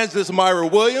 Evangelist Myra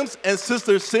Williams, and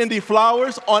Sister Cindy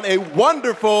Flowers on a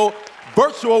wonderful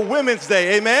virtual Women's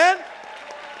Day. Amen?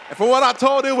 And from what I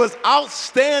told, it was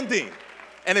outstanding.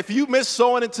 And if you missed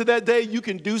sowing into that day, you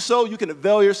can do so. You can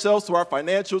avail yourselves to our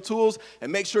financial tools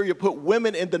and make sure you put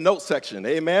women in the note section.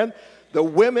 Amen. The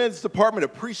women's department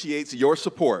appreciates your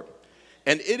support.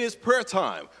 And it is prayer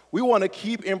time. We want to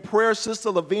keep in prayer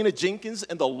Sister Lavina Jenkins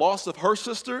and the loss of her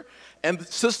sister, and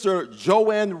Sister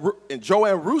Joanne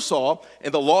Rusall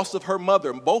and the loss of her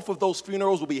mother. And both of those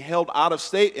funerals will be held out of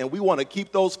state, and we want to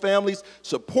keep those families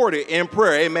supported in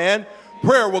prayer. Amen.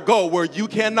 Prayer will go where you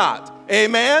cannot.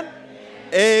 Amen.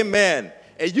 Amen.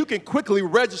 And you can quickly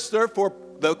register for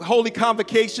the Holy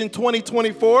Convocation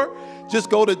 2024.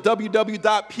 Just go to www.pfi.world,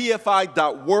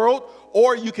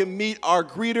 or you can meet our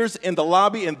greeters in the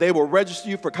lobby and they will register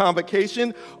you for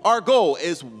convocation. Our goal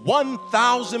is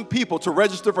 1,000 people to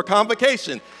register for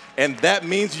convocation, and that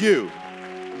means you.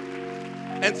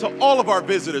 And to all of our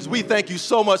visitors, we thank you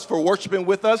so much for worshiping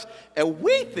with us. And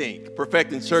we think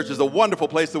Perfecting Church is a wonderful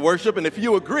place to worship. And if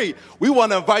you agree, we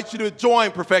want to invite you to join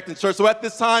Perfecting Church. So at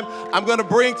this time, I'm going to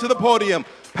bring to the podium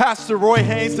Pastor Roy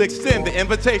Haynes to extend the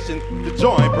invitation to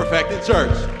join Perfecting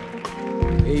Church.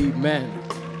 Amen.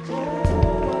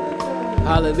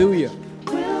 Hallelujah.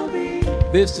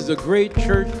 This is a great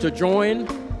church to join.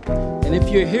 And if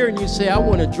you're here and you say, I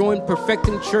want to join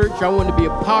Perfecting Church, I want to be a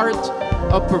part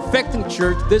of Perfecting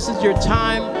Church, this is your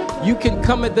time. You can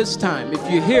come at this time. If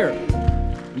you're here,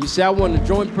 you say, I want to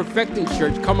join Perfecting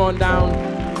Church, come on down.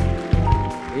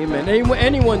 Amen.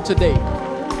 Anyone today?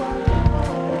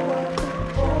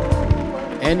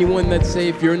 Anyone that say,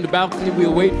 if you're in the balcony,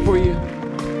 we'll wait for you.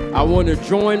 I want to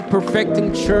join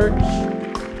Perfecting Church.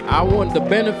 I want the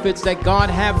benefits that God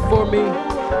have for me.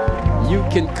 You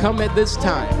can come at this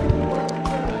time.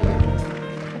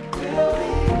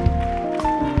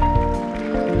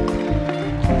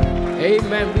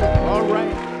 Amen. All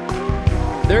right.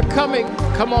 They're coming.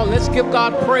 Come on, let's give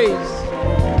God praise.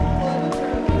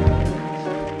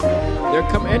 They're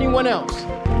coming. Anyone else?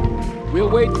 We'll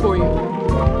wait for you.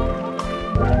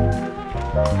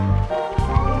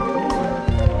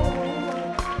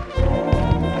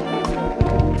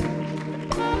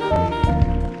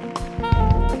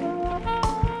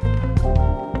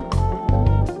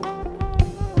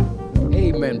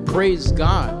 Amen. Praise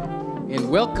God. And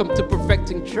welcome to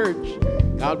Perfecting Church.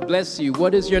 God bless you.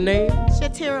 What is your name?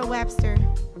 Shatira Webster.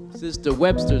 Sister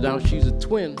Webster. Now she's a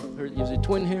twin. Is a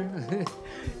twin here?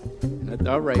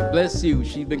 All right. Bless you.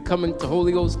 She's been coming to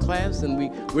Holy Ghost class,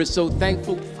 and we're so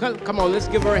thankful. Come on, let's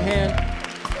give her a hand.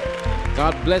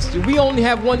 God bless you. We only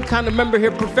have one kind of member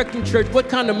here, Perfecting Church. What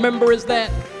kind of member is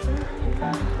that?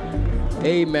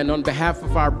 Amen. On behalf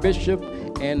of our bishop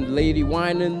and Lady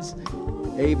Winans,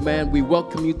 amen. We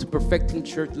welcome you to Perfecting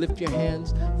Church. Lift your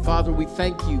hands. Father, we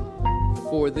thank you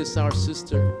for this, our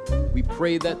sister. We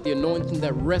pray that the anointing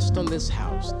that rests on this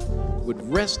house would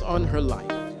rest on her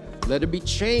life. Let her be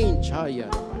changed.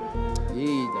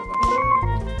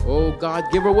 Oh, God,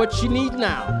 give her what she needs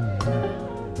now.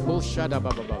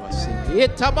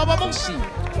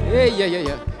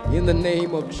 In the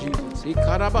name of Jesus.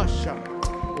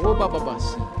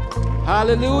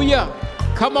 Hallelujah.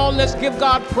 Come on, let's give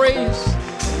God praise.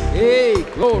 Hey,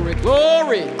 glory,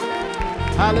 glory.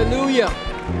 Hallelujah.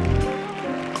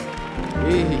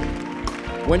 Hey.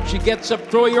 When she gets up,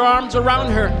 throw your arms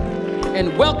around her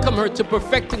and welcome her to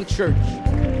Perfecting Church.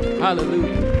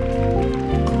 Hallelujah.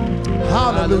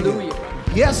 Hallelujah. Hallelujah.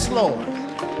 Yes, Lord.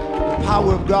 The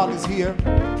power of God is here.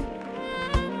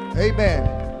 Amen.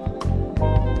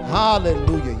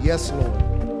 Hallelujah. Yes, Lord.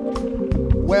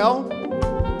 Well,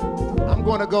 I'm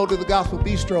going to go to the Gospel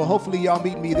Bistro. Hopefully y'all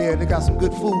meet me there. They got some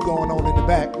good food going on in the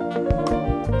back.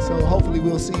 So hopefully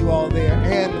we'll see you all there.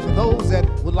 And for those that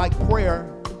would like prayer,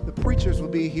 the preachers will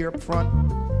be here up front,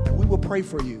 and we will pray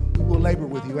for you. We will labor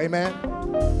with you. Amen.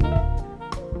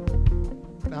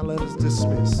 Now let us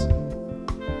dismiss.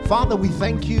 Father, we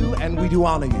thank you and we do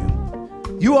honor you.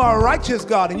 You are a righteous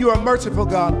God and you are a merciful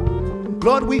God.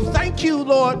 Lord, we thank you,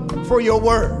 Lord, for your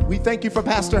word. We thank you for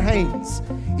Pastor Haynes.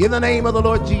 In the name of the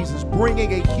Lord Jesus,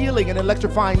 bringing a healing and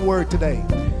electrifying word today.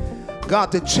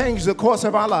 God, to change the course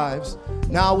of our lives.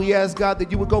 Now we ask, God, that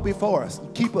you would go before us.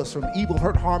 Keep us from evil,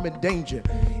 hurt, harm, and danger,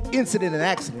 incident and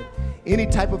accident, any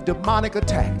type of demonic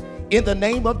attack. In the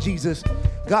name of Jesus,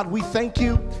 God, we thank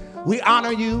you. We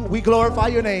honor you. We glorify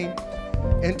your name.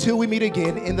 Until we meet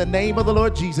again, in the name of the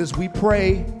Lord Jesus, we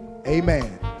pray.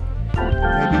 Amen.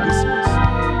 And be dismissed.